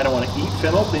fennel. I don't want to eat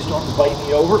fennel. Please don't invite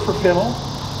me over for fennel.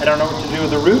 I don't know what to do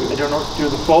with the root. I don't know what to do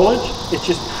with the foliage. It's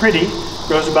just pretty.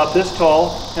 Grows about this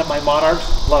tall, and my monarchs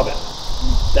love it.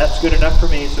 That's good enough for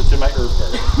me, so it's in my herb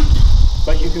garden.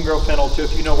 But you can grow fennel too.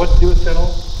 If you know what to do with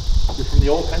fennel, you're from the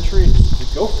old country,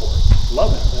 just go for it.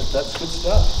 Love it. That's good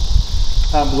stuff.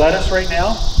 Lettuce right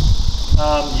now.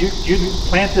 You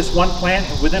plant this one plant,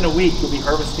 and within a week you'll be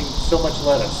harvesting so much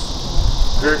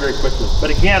lettuce very, very quickly. But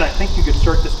again, I think you could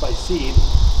start this by seed.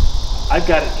 I've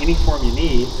got it any form you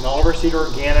need, and all of our seed are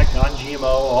organic, non-GMO,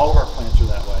 all of our plants are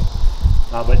that way.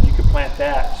 But you could plant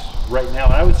that right now.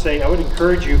 And I would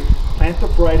encourage you, plant the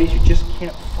varieties you just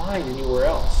can't find anywhere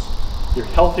else. They're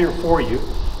healthier for you.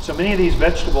 So many of these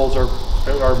vegetables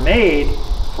are made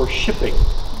for shipping.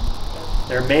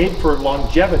 They're made for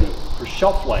longevity, for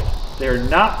shelf life. They are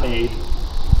not made.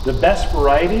 The best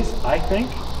varieties, I think,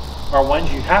 are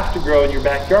ones you have to grow in your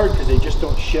backyard because they just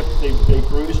don't ship. They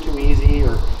bruise too easy,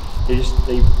 or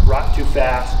they rot too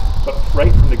fast. But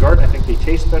right from the garden, I think they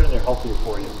taste better and they're healthier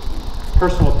for you.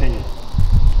 Personal opinion.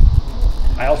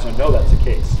 I also know that's the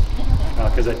case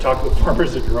because I talk with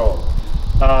farmers that grow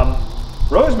them.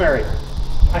 Rosemary.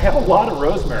 I have a lot of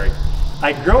rosemary.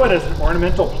 I grow it as an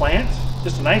ornamental plant.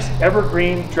 Just a nice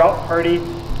evergreen, drought-hardy,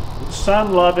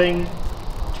 sun-loving,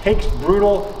 takes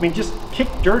brutal, just kick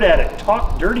dirt at it,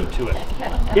 talk dirty to it.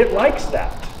 It likes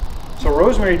that. So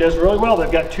rosemary does really well.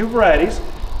 They've got two varieties,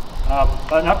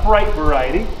 an upright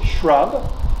variety,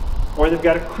 shrub, or they've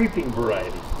got a creeping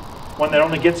variety. One that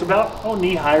only gets about,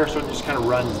 knee-high or so, it just kind of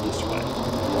runs this way.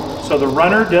 So the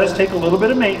runner does take a little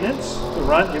bit of maintenance.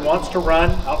 It wants to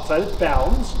run outside its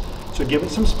bounds, so give it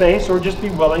some space, or just be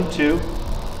willing to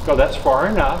go, that's far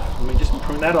enough. Let me just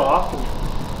prune that off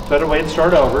and put it away and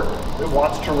start over. It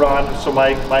wants to run. So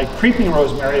my creeping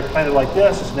rosemary I planted like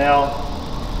this is now,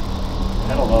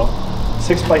 I don't know,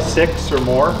 6 by 6 or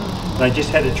more. And I just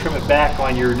had to trim it back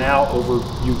on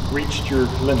you've reached your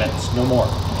limits, no more.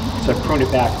 So I pruned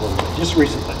it back a little bit, just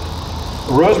recently.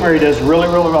 The rosemary does really,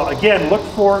 really well. Again, look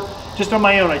for, just on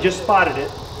my own, I just spotted it.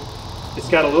 It's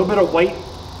got a little bit of white,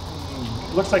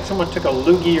 it looks like someone took a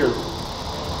loogie or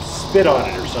spit on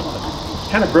it or something.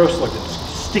 It's kind of gross looking, it's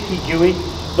sticky, gooey.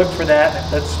 Look for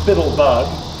that. That's spittle bug.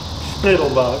 Spittle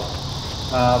bug.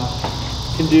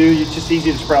 It's just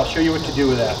easy to sprout. I'll show you what to do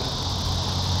with that.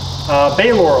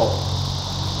 Bay laurel,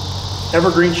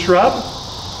 evergreen shrub.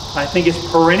 I think it's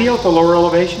perennial at the lower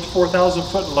elevations, 4,000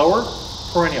 foot and lower,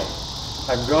 perennial.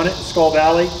 I've grown it in Skull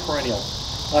Valley, perennial.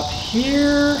 Up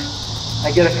here,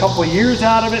 I get a couple of years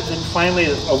out of it, then finally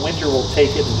a winter will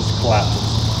take it and just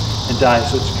collapses and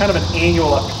dies. So it's kind of an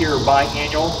annual up here,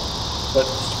 biannual, but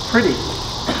it's pretty.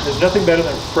 There's nothing better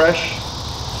than fresh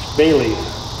bay leaf.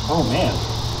 Oh man,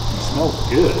 it smells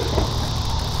good.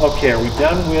 Okay, are we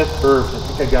done with herbs? I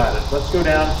think I got it. Let's go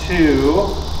down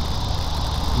to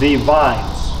the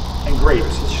vines and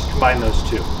grapes. Let's just combine those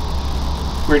two.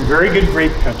 We're in very good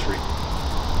grape country.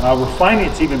 We're finding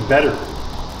it's even better.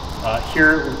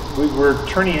 Here, we're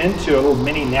turning into a little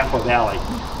mini Napa Valley,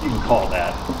 you can call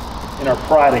that. In our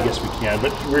pride, I guess we can.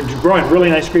 But we're growing really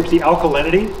nice grapes. The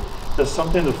alkalinity does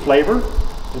something to the flavor.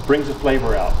 It brings the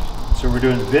flavor out. So we're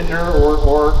doing vintner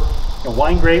or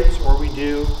wine grapes, or we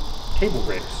do table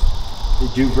grapes. They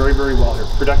do very, very well here.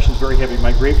 Production's very heavy.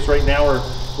 My grapes right now are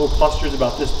little clusters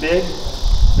about this big.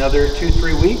 Another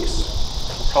 2-3 weeks,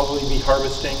 I'll probably be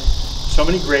harvesting so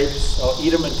many grapes. I'll eat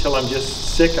them until I'm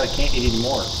just sick. I can't eat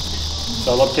anymore.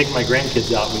 So I love taking my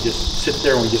grandkids out and we just sit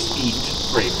there and we just eat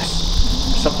grapes.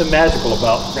 There's something magical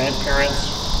about grandparents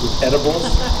with edibles.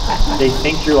 They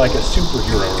think you're like a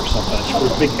superhero or something. I should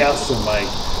put a big S on my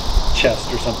chest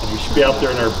or something. You should be out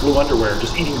there in our blue underwear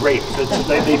just eating grapes.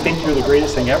 They think you're the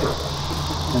greatest thing ever.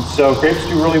 And so grapes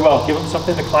do really well. Give them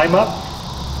something to climb up,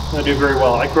 they'll do very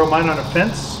well. I grow mine on a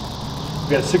fence.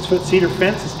 We've got a 6-foot cedar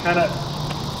fence. It's kind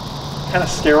of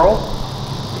sterile.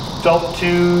 Felt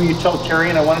too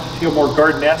utilitarian. I wanted to feel more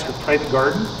garden-esque or private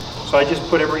garden. So I just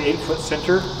put every 8-foot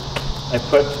center.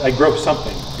 I grow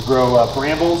something. I grow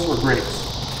brambles or grapes.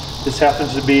 This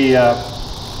happens to be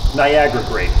Niagara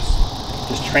grapes.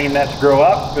 Just train that to grow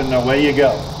up and away you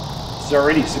go. It's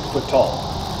already 6 foot tall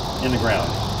in the ground.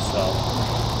 So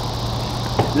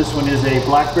this one is a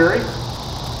blackberry.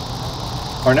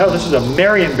 Or no, this is a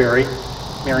Marionberry.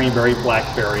 Marionberry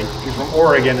blackberry. If you're from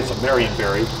Oregon, it's a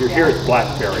Marionberry. If you're here, it's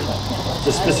blackberry. It's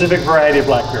a specific variety of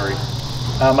blackberry.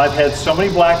 I've had so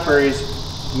many blackberries,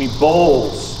 I mean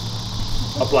bowls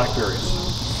of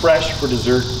blackberries, fresh for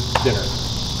dessert dinner.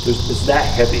 It's that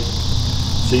heavy.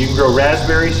 So you can grow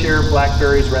raspberries here,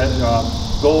 blackberries,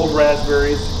 gold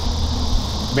raspberries,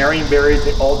 Marionberries,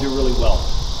 they all do really well.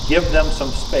 Give them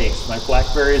some space. My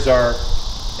blackberries are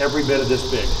every bit of this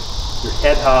big. They're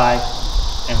head high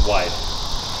and wide.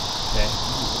 Okay?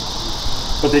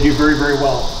 But they do very, very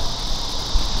well.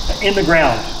 In the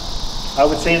ground, I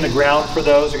would say in the ground for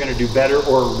those are going to do better,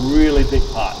 or a really big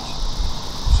pot.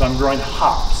 So I'm growing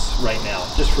hops right now,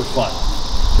 just for fun.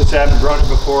 Since I haven't grown it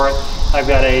before, I've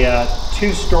got a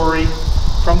 2-story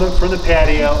from the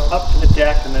patio up to the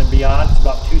deck and then beyond. It's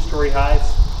about 2-story high.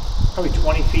 It's probably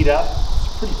 20 feet up.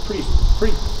 It's a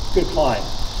pretty good climb.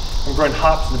 I'm growing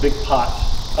hops in the big pot,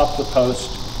 up the post,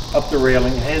 up the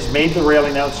railing. It has made the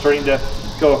railing now. It's starting to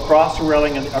go across the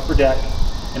railing in the upper deck,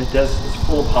 and it's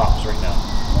full of hops right now.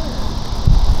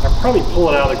 I'll probably pull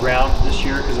it out of the ground this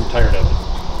year because I'm tired of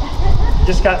it.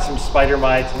 Just got some spider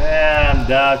mites, and I'm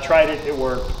done. I've tried it, it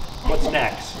worked. What's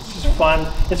next? It's just fun.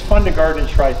 It's fun to garden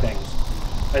and try things.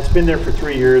 It's been there for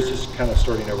 3 years, just kind of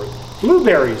starting over.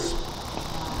 Blueberries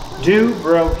do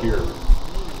grow here,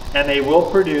 and they will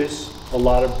produce a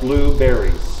lot of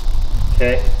blueberries,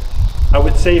 okay? I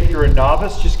would say if you're a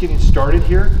novice just getting started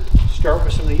here, start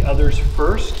with some of the others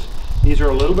first. These are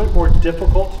a little bit more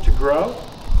difficult to grow.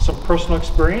 Some personal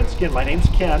experience. Again, my name's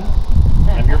Ken.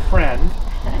 I'm your friend.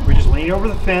 We're just leaning over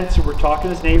the fence and we're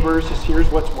talking as neighbors. Just here's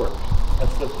what's worked.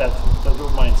 That's the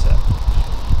mindset.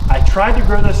 I tried to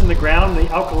grow this in the ground. The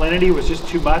alkalinity was just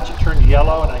too much. It turned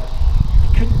yellow, and I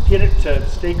couldn't get it to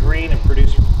stay green and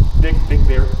produce big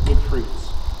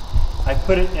fruits. I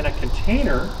put it in a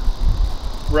container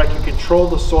where I could control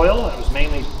the soil. It was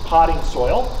mainly potting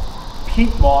soil,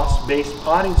 peat moss based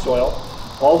potting soil.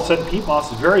 All of a sudden, peat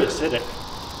moss is very acidic.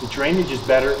 The drainage is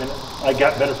better, and I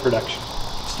got better production.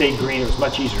 It stayed green. It was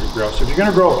much easier to grow. So if you're going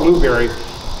to grow a blueberry,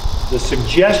 the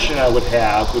suggestion I would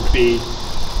have would be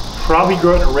probably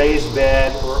grow it in a raised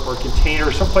bed or container,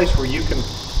 or someplace where you can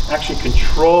actually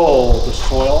control the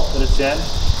soil that it's in,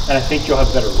 and I think you'll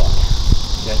have better luck.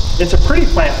 Okay? It's a pretty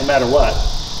plant no matter what.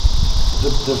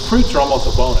 The fruits are almost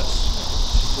a bonus.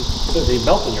 They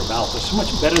melt in your mouth. They're so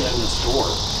much better than in the store.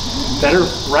 Better,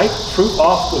 right? Fruit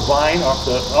off the vine, off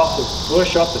the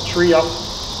bush, off the tree,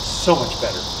 so much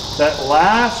better. That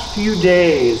last few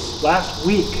days, last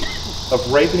week of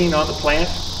ripening on the plant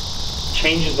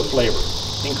changes the flavor,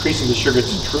 increasing the sugar.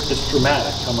 It's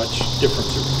dramatic how much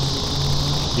difference there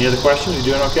is. Any other questions? You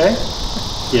doing okay?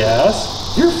 Yes.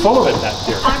 You're full of it back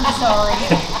there. I'm sorry.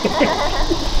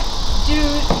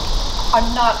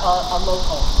 I'm not a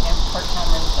local and part-time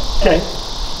resident. Okay.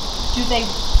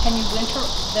 Can you winter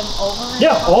them over?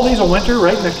 Yeah, all these will winter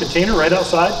right in the container right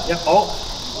outside. Yeah,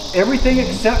 everything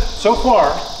except, so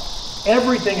far,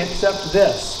 everything except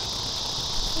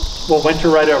this will winter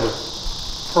right over.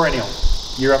 Perennial,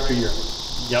 year after year.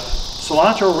 Yep.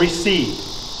 Cilantro will reseed,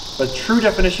 but true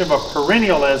definition of a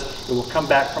perennial is it will come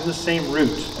back from the same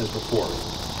root as before.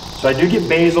 So I do get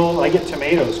basil, I get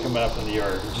tomatoes coming up in the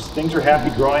yard. Just things are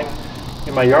happy growing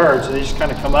in my yard, so they just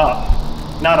kind of come up.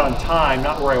 Not on time,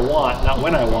 not where I want, not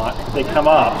when I want, but they come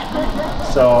up.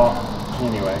 So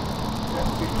anyway.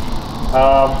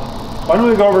 Why don't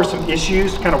we go over some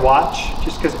issues to kind of watch,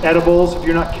 just because edibles, if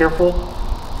you're not careful,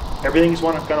 everything's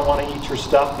going to want to eat your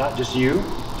stuff, not just you.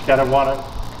 You kind of want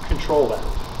to control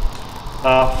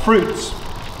that. Fruits,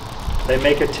 they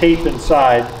make a tape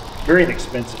inside, very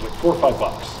inexpensive, like $4 or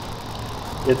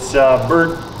 $5. It's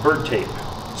bird tape,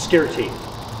 scare tape.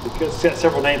 It's got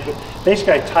several names, but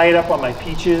basically I tie it up on my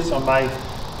peaches, on my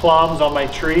plums, on my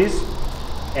trees,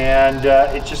 and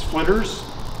it just flitters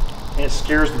and it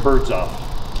scares the birds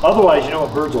off. Otherwise, you know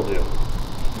what birds will do?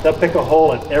 They'll pick a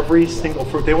hole in every single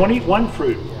fruit. They won't eat one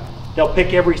fruit. They'll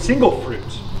pick every single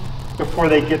fruit before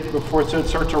it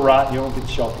starts to rot and you won't get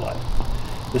shelf life.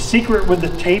 The secret with the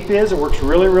tape is it works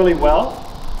really, really well.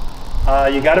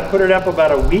 You got to put it up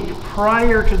about a week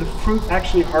prior to the fruit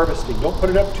actually harvesting. Don't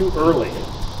put it up too early,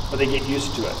 or they get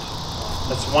used to it.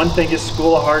 That's one thing, just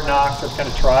school of hard knocks I've kind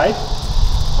of tried.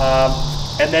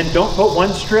 And then don't put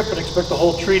one strip and expect the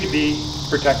whole tree to be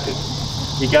protected.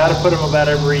 You got to put them about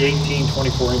every 18,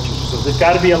 24 inches or so. There's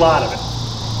got to be a lot of it.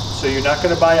 So you're not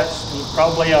going to buy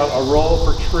probably a roll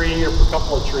per tree or per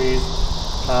couple of trees.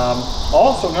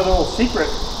 Also, another little secret,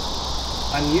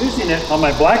 I'm using it on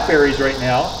my blackberries right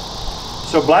now.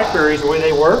 So blackberries, the way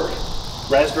they work,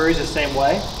 raspberries the same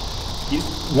way.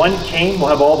 One cane will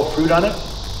have all the fruit on it.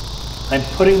 I'm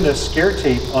putting the scare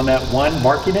tape on that one,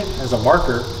 marking it as a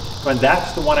marker, and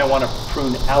that's the one I want to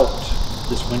prune out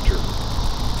this winter.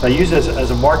 So I use it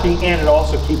as a marking, and it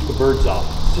also keeps the birds off.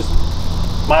 It's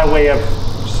just my way of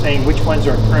saying which ones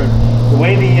are pruned. The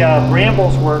way the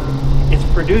brambles work, it's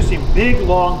producing big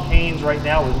long canes right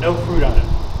now with no fruit on it.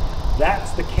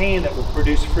 That's the cane that will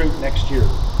produce fruit next year.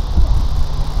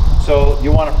 So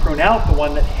you want to prune out the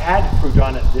one that had fruit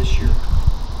on it this year.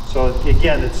 So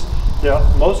again,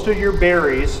 most of your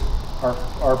berries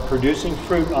are producing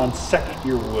fruit on second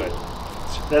year wood.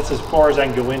 That's as far as I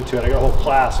can go into it. I got a whole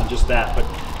class on just that. But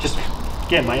just,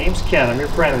 again, my name's Ken. I'm your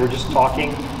friend. We're just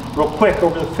talking real quick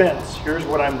over the fence. Here's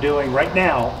what I'm doing right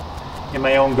now in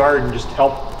my own garden. Just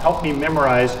help me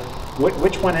memorize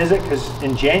which one is it? Because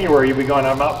in January you'll be going,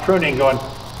 I'm out pruning, going,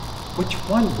 which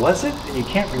one was it? And you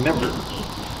can't remember.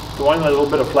 The one with a little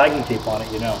bit of flagging tape on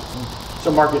it, you know. So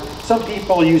mark it. Some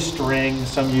people use string,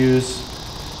 some use,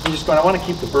 I'm just going, I want to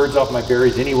keep the birds off my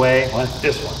berries anyway. Well,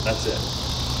 this one, that's it.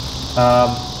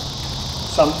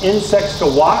 Some insects to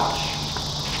watch.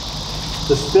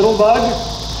 The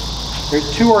spittlebug.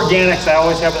 There's two organics I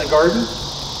always have in the garden.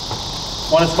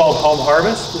 One is called Home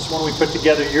Harvest. This one we put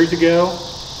together years ago.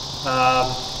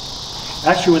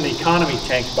 Actually, when the economy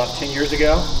tanked about 10 years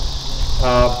ago,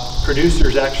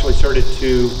 producers actually started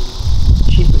to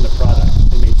cheapen the product.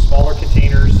 They made smaller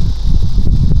containers.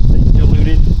 They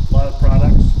diluted a lot of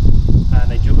products, and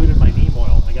they diluted my neem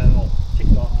oil. I got a little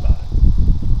ticked off about it.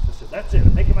 So I said, that's it.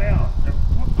 I'm making my own.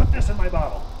 Put this in my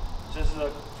bottle. So this is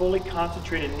a fully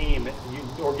concentrated neem.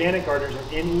 Organic gardeners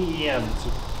are NEEM.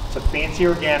 It's a fancy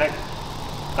organic.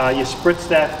 You spritz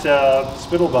that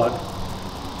spittlebug,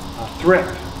 thrip,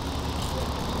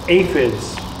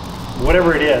 aphids,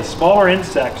 whatever it is, smaller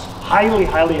insects, highly,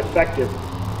 highly effective,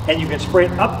 and you can spray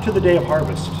it up to the day of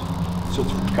harvest. So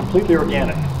it's completely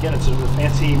organic. Again, it's a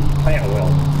fancy plant oil.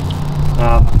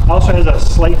 Also has a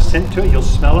slight scent to it. You'll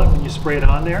smell it when you spray it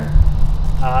on there.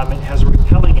 It has a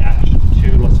repelling action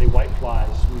to, let's say, white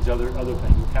flies, these other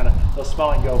things. They'll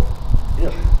smell it and go,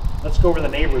 ew, let's go over to the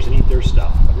neighbors and eat their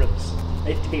stuff.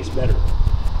 It tastes better.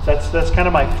 So that's kind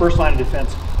of my first line of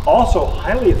defense. Also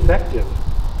highly effective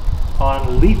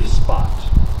on leaf spot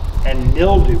and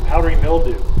mildew, powdery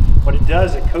mildew. What it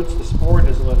does, it coats the spore and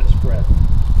doesn't let it spread,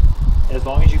 as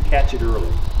long as you catch it early.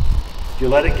 If you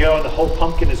let it go and the whole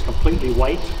pumpkin is completely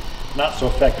white, not so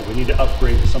effective. We need to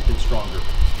upgrade to something stronger.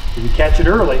 If you catch it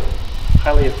early,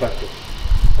 highly effective.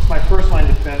 That's my first line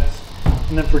of defense.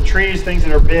 And then for trees, things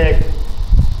that are big,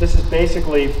 this is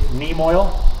basically neem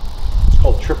oil. It's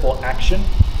called Triple Action.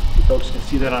 You folks can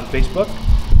see that on Facebook.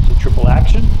 So Triple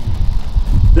Action.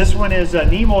 This one is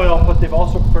neem oil, but they've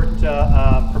also put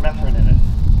permethrin in it,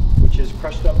 which is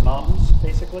crushed up mums,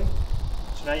 basically.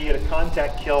 So now you get a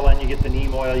contact kill and you get the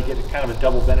neem oil, you get a kind of a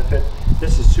double benefit.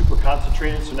 This is super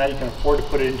concentrated, so now you can afford to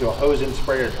put it into a hose-in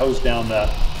sprayer and hose down the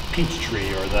peach tree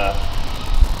or the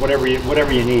whatever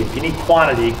you need. If you need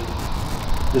quantity,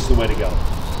 this is the way to go.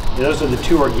 Those are the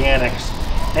two organics.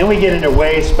 Then we get into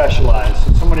way specialized.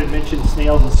 So someone had mentioned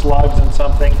snails and slugs and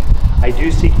something. I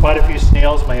do see quite a few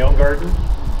snails in my own garden.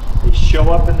 They show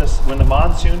up when the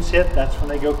monsoons hit, that's when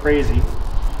they go crazy.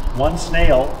 One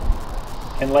snail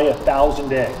can lay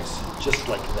 1,000 eggs, just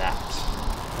like that.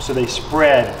 So they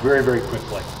spread very, very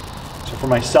quickly. So for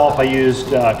myself, I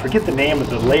used, I forget the name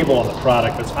of the label on the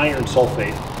product, but it's iron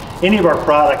sulfate. Any of our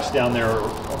products down there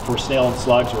for snail and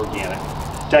slugs are organic.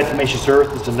 Diatomaceous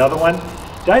earth is another one.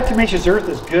 Diatomaceous earth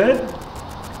is good.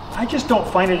 I just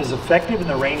don't find it as effective in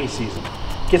the rainy season.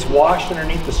 It gets washed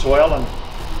underneath the soil and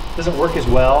doesn't work as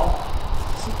well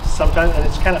sometimes, and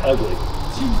it's kind of ugly.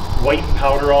 It's white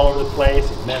powder all over the place,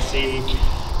 it's messy.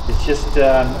 It's just,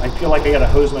 I feel like I gotta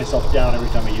hose myself down every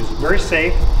time I use it. Very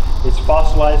safe. It's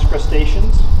fossilized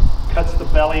crustaceans, cuts the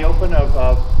belly open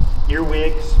of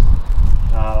earwigs,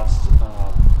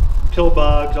 pill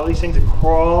bugs, all these things that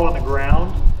crawl on the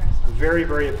ground. Very,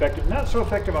 very effective. Not so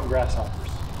effective on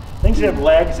grasshoppers. Things that have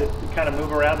legs that kind of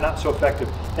move around, not so effective.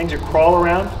 Things that crawl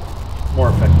around, more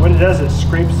effective. What it does is it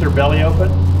scrapes their belly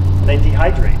open and they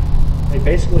dehydrate. They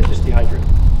basically just dehydrate.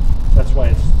 That's why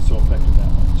it's so effective that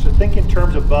way. So think in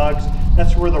terms of bugs.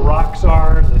 That's where the rocks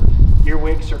are. The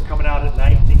earwigs are coming out at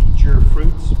night to eat your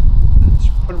fruits.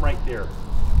 Just put them right there.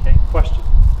 Okay, question?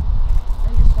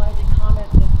 I just wanted to comment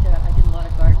that I did a lot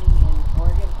of gardening in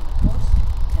Oregon on the coast,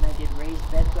 and I did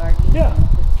raised bed gardening. Yeah. And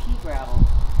put pea gravel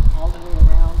all the way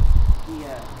around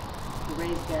the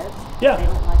raised beds. Yeah. They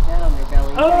don't like that on their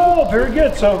belly. Oh, very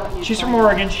good. So she's from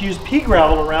Oregon. She used pea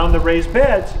gravel around the raised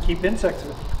beds to keep insects.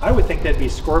 I would think that'd be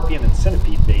scorpion and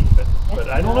centipede bait, but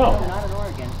I don't know. No, not in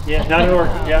Oregon. Yeah, not in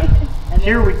Oregon. Yeah.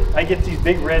 Here I get these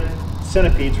big red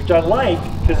centipedes, which I like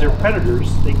because they're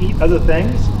predators. They eat other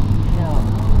things.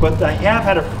 No. But I have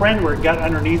had a friend where it got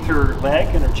underneath her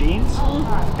leg and her jeans,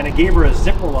 and it gave her a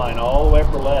zipper line all the way up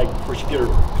her leg before she could get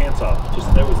her pants off.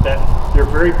 Just that was that. They're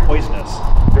very poisonous.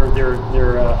 Their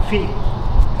feet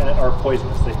are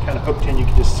poisonous. They kind of hooked in. You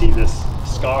can just see this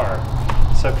scar.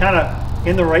 So kind of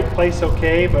in the right place,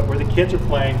 okay, but where the kids are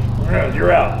playing,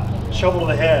 you're out. Shovel to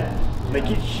the head. They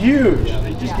get huge.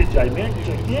 They just get gigantic.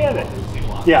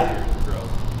 Yeah.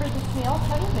 For the snails,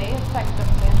 how do they affect the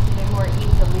plants? Do they more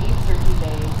eat the leaves or do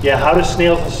they? Yeah, how do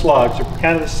snails and slugs, are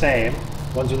kind of the same.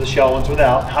 One's with a shell, one's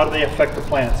without. How do they affect the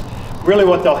plants? Really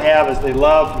what they'll have is they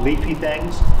love leafy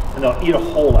things and they'll eat a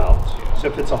hole out. So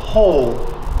if it's a hole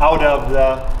out of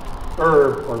the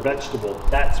herb or vegetable,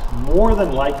 that's more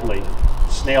than likely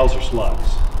snails or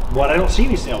slugs. But I don't see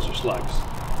any snails or slugs.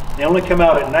 They only come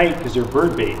out at night because they're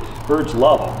bird bait. Birds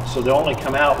love them, so they only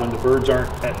come out when the birds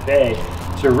aren't at bay.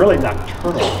 So they're really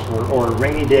nocturnal, or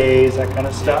rainy days, that kind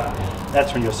of stuff.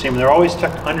 That's when you'll see them. They're always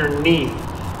tucked underneath,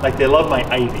 like they love my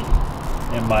ivy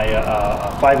and my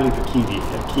 5-leaf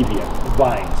akevia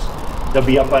vines. They'll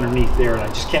be up underneath there, and I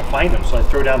just can't find them, so I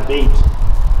throw down bait.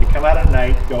 They come out at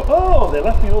night, go, oh, they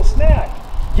left me a little snack.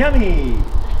 Yummy!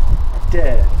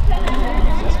 Dead.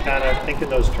 Just kind of think in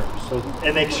those terms. So,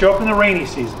 and they show up in the rainy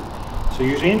season. So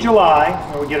usually in July,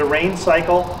 when we get a rain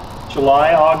cycle,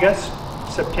 July, August,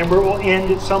 September will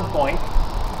end at some point.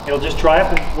 It'll just dry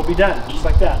up and we'll be done, just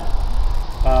like that.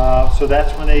 So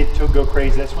that's when they go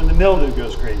crazy. That's when the mildew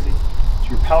goes crazy.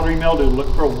 So your powdery mildew,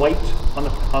 look for white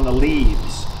on the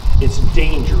leaves. It's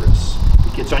dangerous.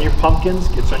 It gets on your pumpkins,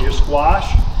 gets on your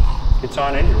squash, gets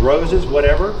on any roses,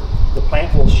 whatever. The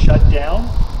plant will shut down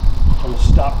and will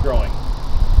stop growing.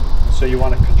 So you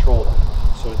want to control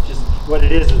that. So it's just, what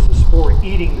it is the spore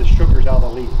eating the sugars out of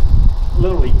the leaf.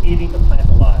 Literally eating the plant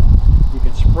alive. You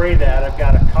can spray that. I've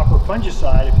got a copper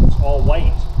fungicide if it's all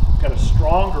white. I've got a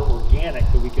stronger organic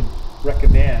that we can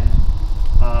recommend.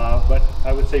 But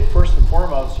I would say first and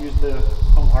foremost, use the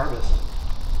home harvest.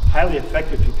 Highly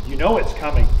effective. You know it's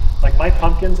coming. Like my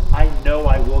pumpkins, I know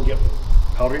I will get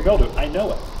powdery mildew. I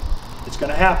know it. It's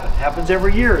going to happen. It happens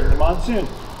every year in the monsoon.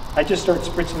 I just start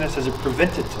spritzing this as a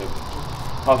preventative.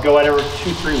 I'll go out every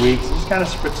 2-3 weeks and just kind of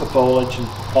spritz the foliage and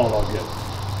call it all good.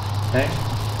 Okay?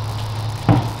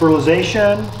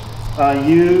 Fertilization,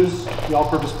 use the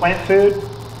all-purpose plant food.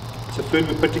 It's a food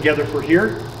we put together for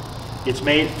here. It's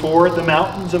made for the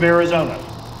mountains of Arizona.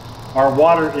 Our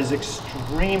water is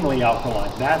extremely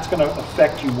alkaline. That's going to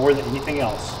affect you more than anything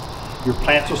else. Your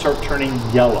plants will start turning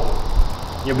yellow.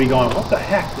 You'll be going, what the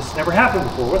heck? This never happened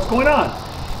before. What's going on?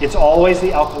 It's always the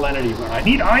alkalinity. I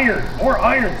need iron, more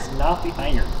iron. It's not the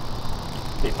iron.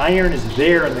 The iron is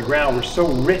there in the ground. We're so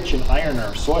rich in iron in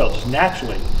our soil, just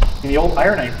naturally. And the old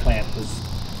ironite plant is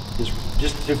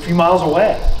just a few miles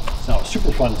away. It's not a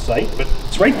super fun site, but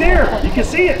it's right there. You can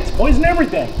see it. It's poison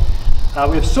everything.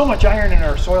 We have so much iron in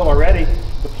our soil already,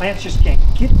 the plants just can't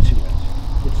get to it.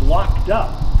 It's locked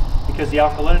up because the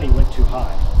alkalinity went too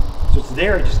high. So it's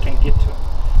there, it just can't get to it.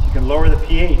 You can lower the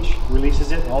pH,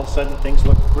 releases it, and all of a sudden things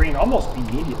look green almost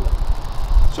immediately.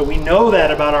 So we know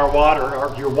that about our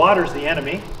water. Your water's the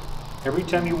enemy. Every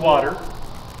time you water,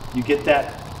 you get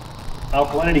that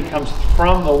alkalinity comes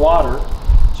from the water,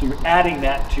 so you're adding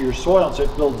that to your soil, and so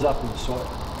it builds up in the soil.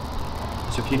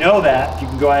 So if you know that, you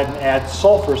can go ahead and add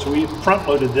sulfur. So we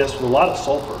front-loaded this with a lot of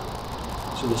sulfur.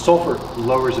 So the sulfur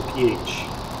lowers the pH.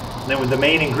 And then with the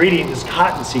main ingredient is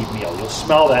cottonseed meal. You'll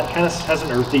smell that, kind of has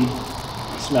an earthy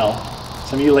smell.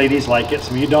 Some of you ladies like it,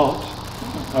 some of you don't.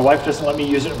 My wife doesn't let me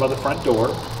use it by the front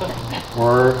door,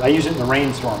 or I use it in the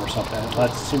rainstorm or something.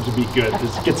 That seems to be good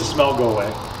because it gets the smell go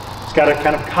away. It's got a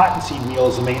kind of cottonseed meal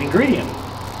as the main ingredient,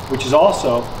 which is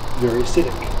also very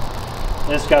acidic.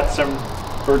 And it's got some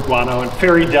bird guano and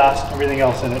fairy dust, everything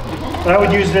else in it. But I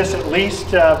would use this at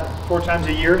least 4 times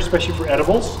a year, especially for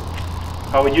edibles.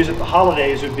 I would use it the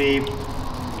holidays would be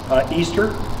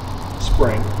Easter,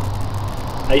 spring.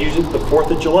 I use it the 4th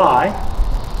of July,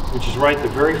 which is right at the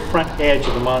very front edge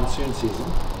of the monsoon season.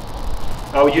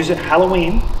 I would use it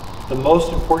Halloween, the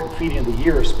most important feeding of the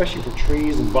year, especially for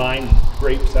trees and vines,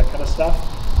 grapes, that kind of stuff.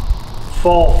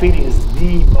 Fall feeding is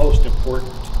the most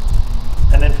important.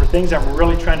 And then for things I'm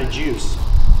really trying to juice,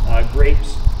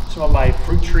 grapes, some of my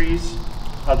fruit trees,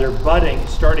 they're budding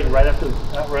starting right after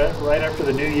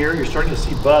the new year. You're starting to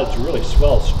see buds really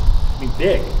swell,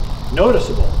 big,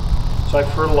 noticeable. So I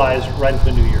fertilize right at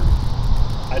the new year.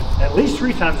 At least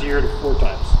 3 times a year to 4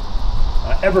 times.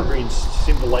 Evergreens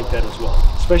seem to like that as well,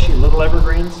 especially little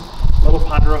evergreens, little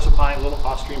ponderosa pine, little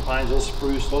Austrian pines, little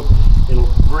spruce. It'll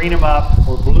green them up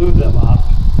or blue them up,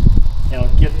 and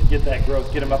it'll get that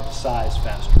growth, get them up to size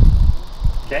faster.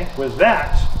 Okay, with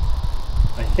that,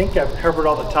 I think I've covered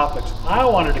all the topics I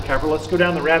wanted to cover. Let's go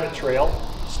down the rabbit trail,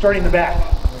 starting in the back.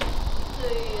 The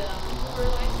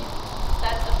fertilizing,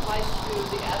 that applies to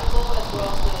the edible as well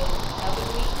as the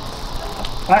evergreen?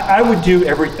 I would do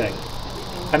everything.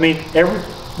 I mean,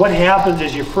 what happens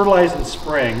is you fertilize in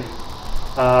spring,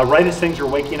 right as things are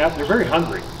waking up, they're very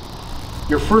hungry.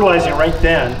 You're fertilizing right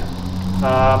then,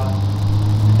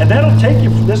 and that'll take you,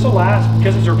 this will last,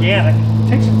 because it's organic,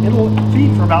 it'll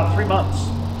feed for about 3 months.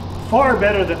 Far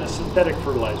better than a synthetic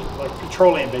fertilizer, like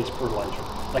petroleum-based fertilizer,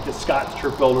 like a Scott's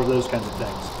Turf Builder, those kinds of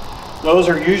things. Those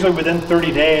are usually within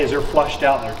 30 days, they're flushed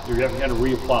out, and you're going to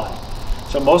reapply.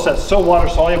 So most of that's so water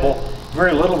soluble,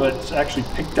 very little of it's actually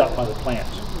picked up by the plant.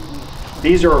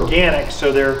 These are organic,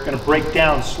 so they're going to break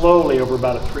down slowly over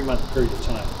about a 3-month period of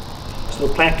time. So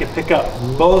the plant can pick up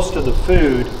most of the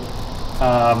food,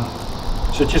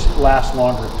 so it just lasts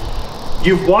longer.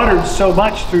 You've watered so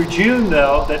much through June,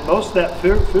 though, that most of that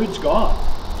food's gone,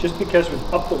 just because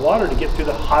we've upped the water to get through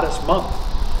the hottest month.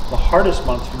 The hardest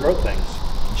month to grow things,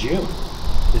 June.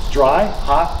 It's dry,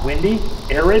 hot, windy,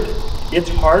 arid. It's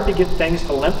hard to get things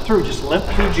to limp through, just limp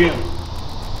through June.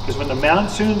 Because when the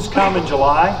monsoons come in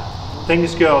July,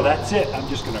 things go, that's it, I'm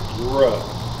just gonna grow.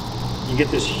 You get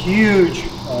this huge,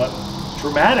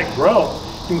 dramatic growth.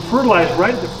 You can fertilize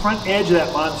right at the front edge of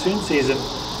that monsoon season.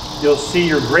 You'll see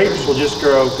your grapes will just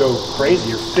go crazy.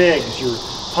 Your figs, your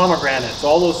pomegranates,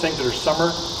 all those things that are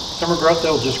summer growth,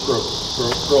 they'll just grow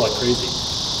like crazy.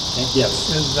 Okay?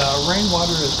 Yes? Is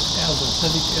rainwater as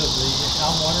acidic as the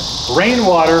town water?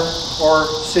 Rainwater or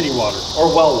city water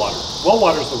or well water. Well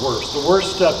water is the worst. The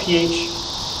worst pH,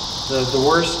 the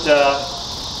worst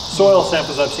soil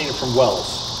samples I've seen are from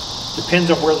wells.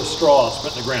 Depends on where the straw is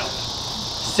put in the ground.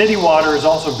 City water is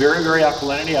also very, very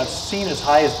alkalinity. I've seen as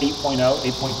high as 8.0,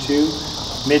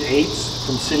 8.2, mid-8s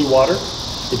from city water.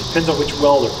 It depends on which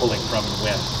well they're pulling from and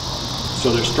when. So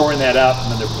they're storing that up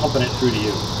and then they're pumping it through to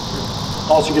you.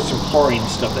 Also get some chlorine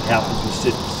stuff that happens with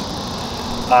cities.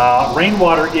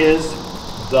 Rainwater is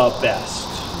the best.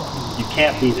 You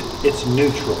can't beat it. It's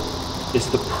neutral. It's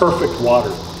the perfect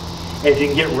water. If you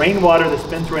can get rainwater that's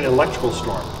been through an electrical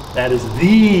storm, that is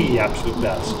the absolute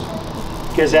best.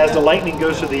 Because as the lightning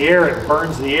goes through the air, it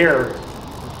burns the air,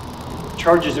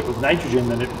 charges it with nitrogen,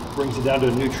 then it brings it down to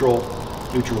a neutral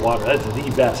water. That's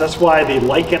the best. That's why the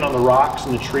lichen on the rocks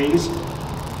and the trees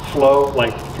flow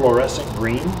like fluorescent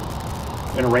green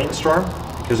in a rainstorm,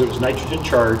 because it was nitrogen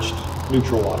charged,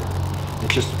 neutral water.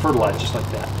 It's just fertilized just like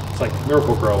that. It's like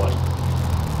miracle growing.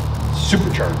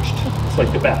 Supercharged. It's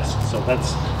like the best. So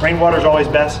that's, rainwater is always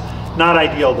best. Not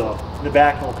ideal though. In the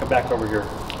back, and we'll come back over here.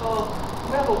 Oh,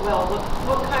 we have a well.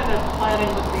 What kind of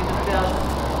planting would be the best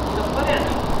to put in?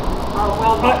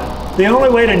 Well, The only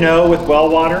way to know with well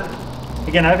water,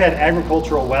 again, I've had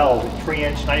agricultural wells,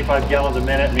 3-inch, 95 gallons a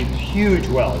minute, I mean, huge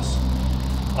wells.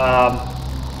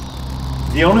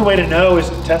 The only way to know is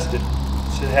to test it,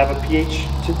 to have a pH,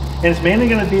 and it's mainly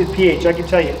going to be the pH. I can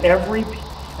tell you,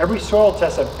 every soil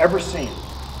test I've ever seen,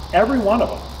 every one of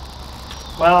them,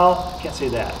 well, I can't say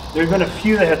that. There have been a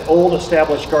few that had old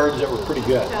established gardens that were pretty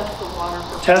good. Test the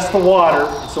water. Test the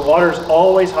water. So water is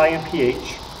always high in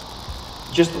pH.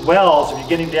 Just the wells, if you're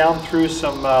getting down through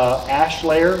some ash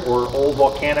layer or old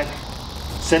volcanic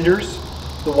cinders,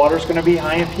 the water's going to be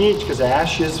high in pH because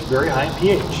ash is very high in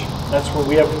pH. That's where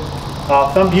we have,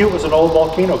 Thumb Butte was an old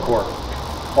volcano core.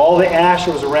 All the ash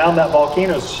that was around that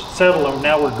volcano settled and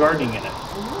now we're gardening in it.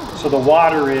 So the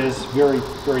water is very,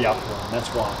 very outgoing. That's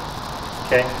why.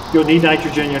 Okay, you'll need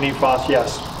nitrogen, you'll need phos,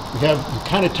 yes. We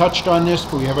kind of touched on this,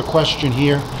 but we have a question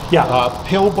here. Yeah.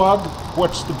 Pill bug,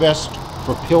 what's the best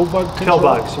for pill bug control? Pill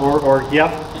bugs,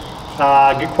 yep.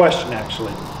 Good question,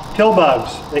 actually. Pill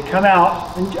bugs, they come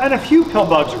out, and a few pill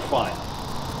bugs are fine.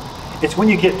 It's when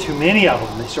you get too many of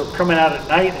them, they start coming out at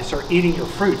night, they start eating your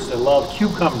fruits. They love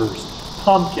cucumbers,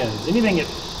 pumpkins, anything that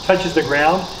touches the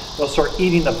ground, they'll start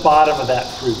eating the bottom of that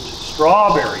fruit.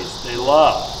 Strawberries, they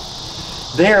love.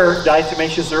 There,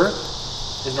 diatomaceous earth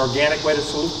is an organic way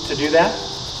to do that.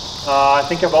 I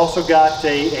think I've also got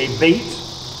a bait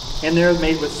in there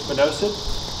made with spinosad,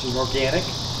 which is organic.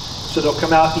 So they'll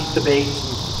come out, eat the bait,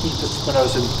 and eat the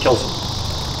spinosad and kills them.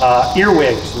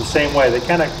 Earwigs, the same way. They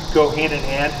kind of go hand in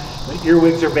hand. When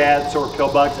earwigs are bad, so are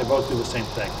pill bugs. They both do the same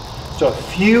thing. So a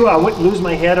few, I wouldn't lose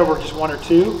my head over just one or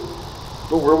two,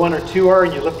 but where one or two are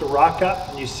and you lift a rock up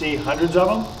and you see hundreds of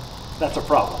them, that's a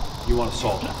problem. You want to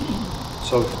solve that.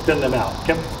 So thin them out.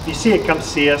 If you see it, come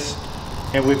see us,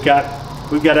 and we've got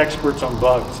experts on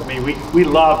bugs. I mean, we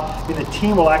love, and the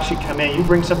team will actually come in. You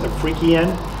bring something freaky in,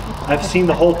 I've seen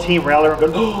the whole team rally around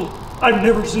and go, oh, I've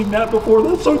never seen that before.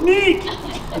 That's so neat.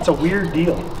 It's a weird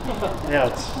deal. Yeah,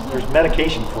 there's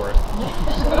medication for it.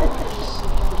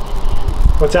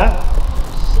 What's that?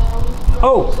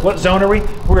 Oh, what zone are we?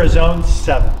 We're a zone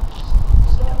 7.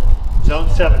 Zone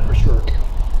 7 for sure.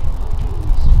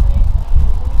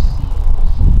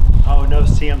 Oh,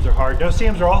 no-see-ums are hard.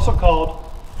 No-see-ums are also called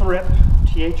thrip,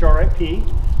 T-H-R-I-P.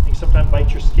 They sometimes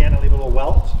bite your skin and leave a little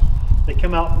welt. They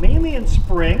come out mainly in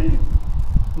spring,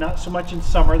 not so much in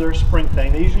summer. They're a spring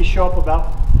thing. They usually show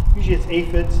up usually it's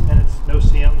aphids and it's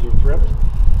no-see-ums or thrip.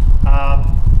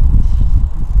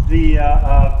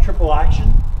 Triple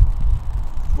action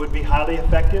would be highly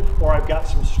effective, or I've got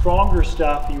some stronger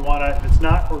stuff you want to, if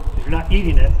you're not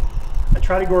eating it, I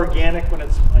try to go organic when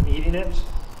I'm eating it.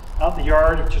 Out in the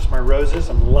yard, it's just my roses,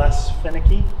 I'm less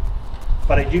finicky,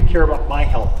 but I do care about my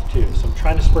health too, so I'm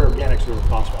trying to spray organics wherever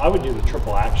possible. I would do the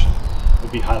triple action,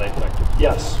 would be highly effective.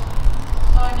 Yes? So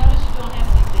I noticed you don't have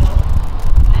any dill,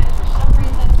 and for some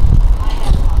reason, I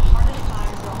have a hardest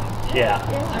time growing dill. Yeah. Is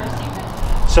there a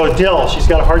secret? So dill, she's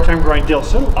got a hard time growing dill,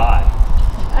 so do I.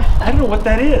 I don't know what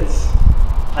that is.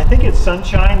 I think it's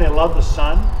sunshine, they love the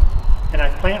sun. And I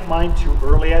plant mine too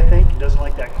early, I think. It doesn't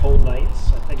like that cold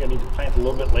nights. I think I need to plant a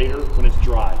little bit later when it's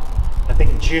dry. I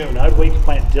think June, I'd wait to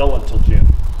plant dill until June.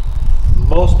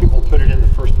 Most people put it in the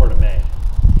first part of May.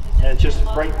 And it's just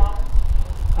right.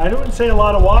 I don't say a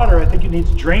lot of water. I think it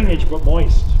needs drainage, but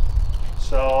moist.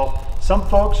 So some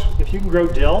folks, if you can grow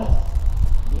dill,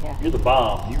 you're the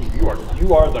bomb.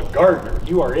 You are the gardener.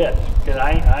 You are it. And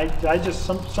I just,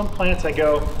 some plants I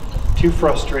go, too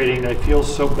frustrating. I feel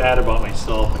so bad about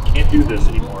myself. I can't do this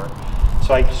anymore.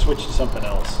 So I switched to something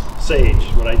else. Sage,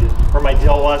 what I did. Where my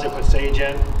dill was, I put sage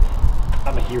in.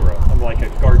 I'm a hero. I'm like a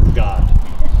garden god.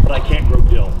 But I can't grow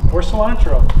dill. Or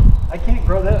cilantro. I can't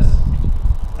grow this.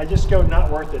 I just go,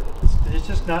 not worth it. It's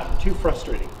just not, too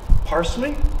frustrating.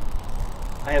 Parsley?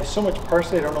 I have so much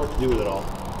parsley, I don't know what to do with it all.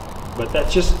 But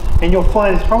that's just, and you'll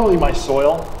find it's probably my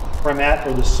soil where I'm at,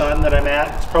 or the sun that I'm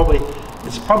at.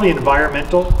 It's probably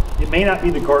environmental. It may not be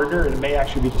the gardener, and it may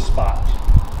actually be the spot.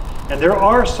 And there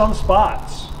are some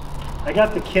spots. I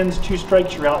got the Ken's 2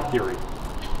 strikes you're out theory.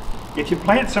 If you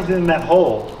plant something in that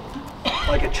hole,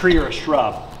 like a tree or a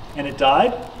shrub, and it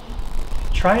died,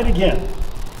 try it again.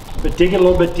 But dig it a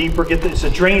little bit deeper. It's a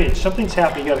drainage. Something's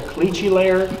happening. You got a caliche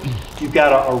layer. You've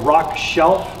got a rock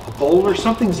shelf, a boulder.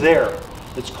 Something's there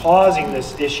that's causing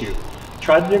this issue.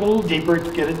 Try to dig a little deeper,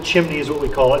 get a chimney is what we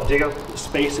call it, dig up the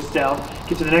space it's down,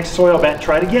 get to the next soil bed,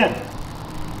 try it again.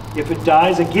 If it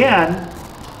dies again,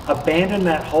 abandon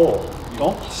that hole.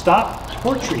 Don't stop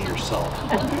torturing yourself.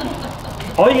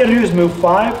 All you gotta do is move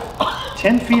 5,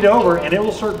 10 feet over and it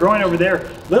will start growing over there.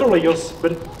 Literally,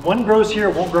 but one grows here,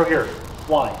 it won't grow here.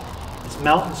 Why? It's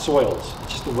mountain soils.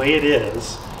 It's just the way it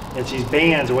is. It's these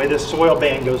bands, the way this soil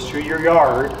band goes through your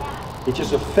yard, it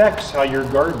just affects how your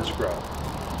gardens grow.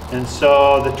 And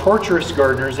so the torturous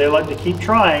gardeners, they like to keep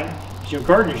trying. Because, you know,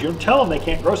 gardeners, you don't tell them they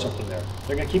can't grow something there.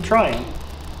 They're going to keep trying.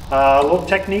 A little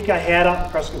technique I had out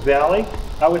in Prescott Valley,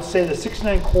 I would say the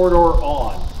 69 corridor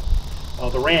on.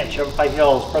 The ranch, Pike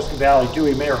Hills, Prescott Valley,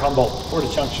 Dewey, Mayor, Humboldt,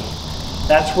 Portage Junction.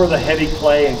 That's where the heavy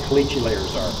clay and caliche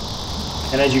layers are.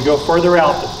 And as you go further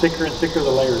out, the thicker and thicker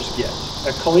the layers get.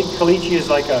 A caliche is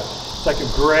like a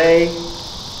gray,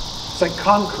 it's like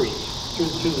concrete through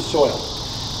the soil.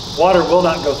 Water will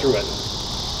not go through it.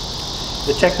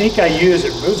 The technique I use,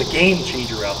 it was a game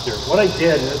changer out there. What I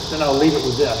did, and then I'll leave it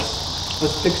with this.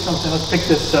 Let's pick something, let's pick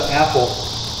this apple.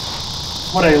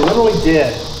 What I literally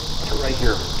did, right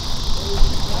here.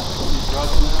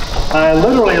 I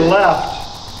literally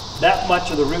left that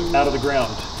much of the root out of the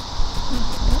ground.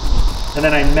 And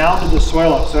then I mounded the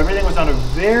soil up. So everything was on a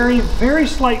very, very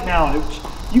slight mound.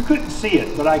 You couldn't see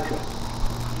it, but I could.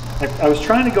 I was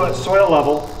trying to go at soil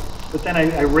level, but then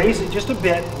I raised it just a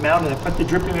bit, mounded, I put the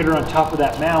drip emitter on top of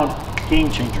that mound,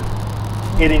 game changer.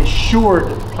 It ensured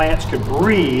that the plants could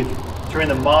breathe during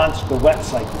the wet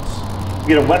cycles. You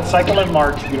get a wet cycle in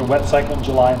March, you get a wet cycle in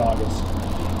July and August.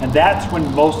 And that's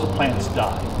when most of the plants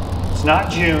die. It's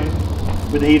not June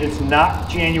with the heat, it's not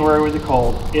January with the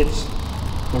cold, it's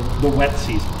the wet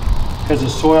season. Because the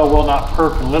soil will not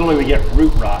perk, and literally we get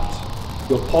root rot.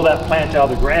 You'll pull that plant out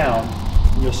of the ground,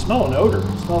 and you'll smell an odor.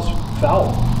 It smells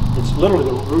foul. It's literally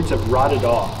the roots have rotted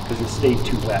off because it stayed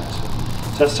too wet.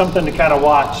 So that's something to kind of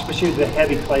watch, especially with the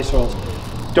heavy clay soils.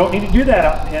 Don't need to do that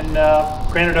out in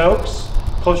Granite Oaks.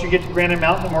 The closer you get to Granite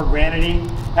Mountain, the more granity.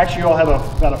 Actually, you'll have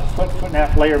about a foot and a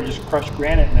half layer of just crushed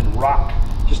granite and then rock,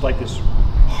 just like this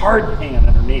hard pan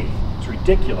underneath. It's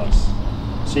ridiculous.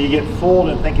 So you get fooled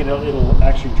and thinking it'll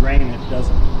actually drain, and it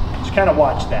doesn't. Just kind of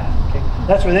watch that. Okay,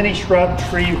 that's with any shrub,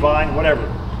 tree, vine, whatever.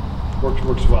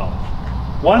 Works well.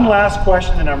 One last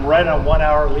question, and I'm right on 1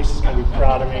 hour. Lisa's gonna be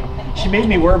proud of me. She made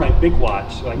me wear my big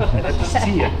watch, so I had to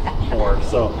see it more.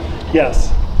 So,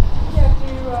 yes. Yeah, do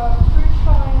fruit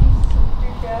vines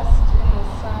do best in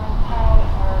the sun?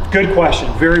 How are... Good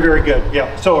question. Very, very good.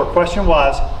 Yeah. So our question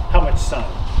was, how much sun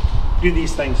do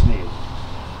these things need?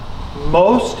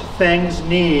 Most things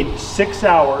need 6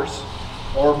 hours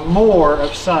or more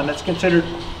of sun. That's considered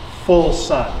full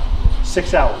sun.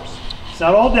 6 hours. It's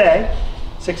not all day.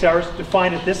 6 hours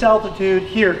defined at this altitude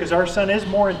here, because our sun is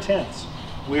more intense.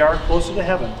 We are closer to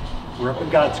heaven. We're up in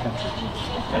God's country.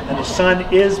 And the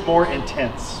sun is more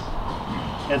intense.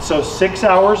 And so 6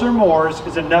 hours or more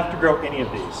is enough to grow any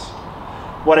of these.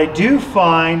 What I do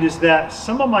find is that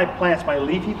some of my plants, my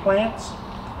leafy plants,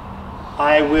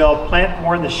 I will plant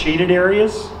more in the shaded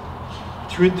areas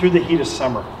through the heat of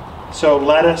summer. So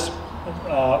lettuce,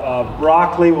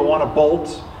 broccoli will want to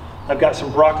bolt. I've got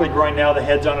some broccoli growing now, the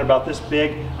head's on it about this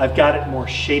big. I've got it in more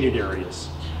shaded areas.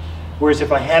 Whereas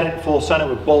if I had it in full sun, it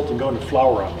would bolt and go into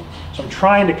flower on me. So I'm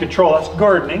trying to control, that's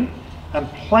gardening. I'm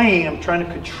trying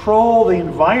to control the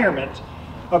environment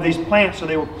of these plants so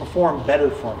they will perform better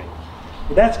for me.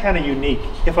 But that's kind of unique.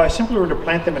 If I simply were to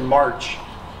plant them in March,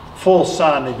 full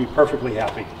sun, they'd be perfectly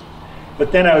happy.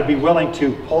 But then I would be willing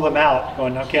to pull them out,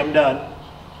 going, okay, I'm done.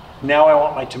 Now I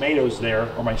want my tomatoes there,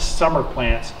 or my summer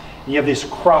plants. And you have this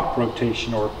crop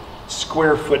rotation, or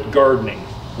square foot gardening,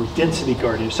 or density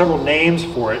gardening. There's several names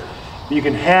for it. But you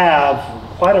can have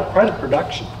quite a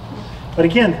production. But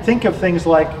again, think of things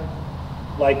like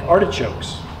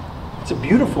artichokes. It's a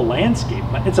beautiful landscape.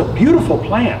 It's a beautiful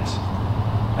plant.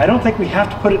 I don't think we have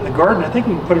to put it in the garden. I think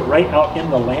we can put it right out in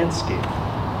the landscape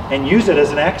and use it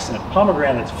as an accent.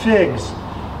 Pomegranates, figs,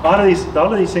 a lot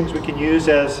of these things we can use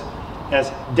as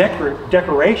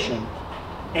decoration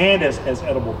and as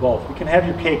edible both. You can have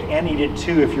your cake and eat it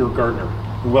too if you're a gardener.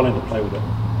 You're willing to play with it.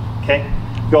 Okay?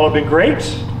 You all have been great.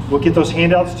 We'll get those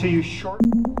handouts to you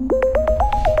shortly.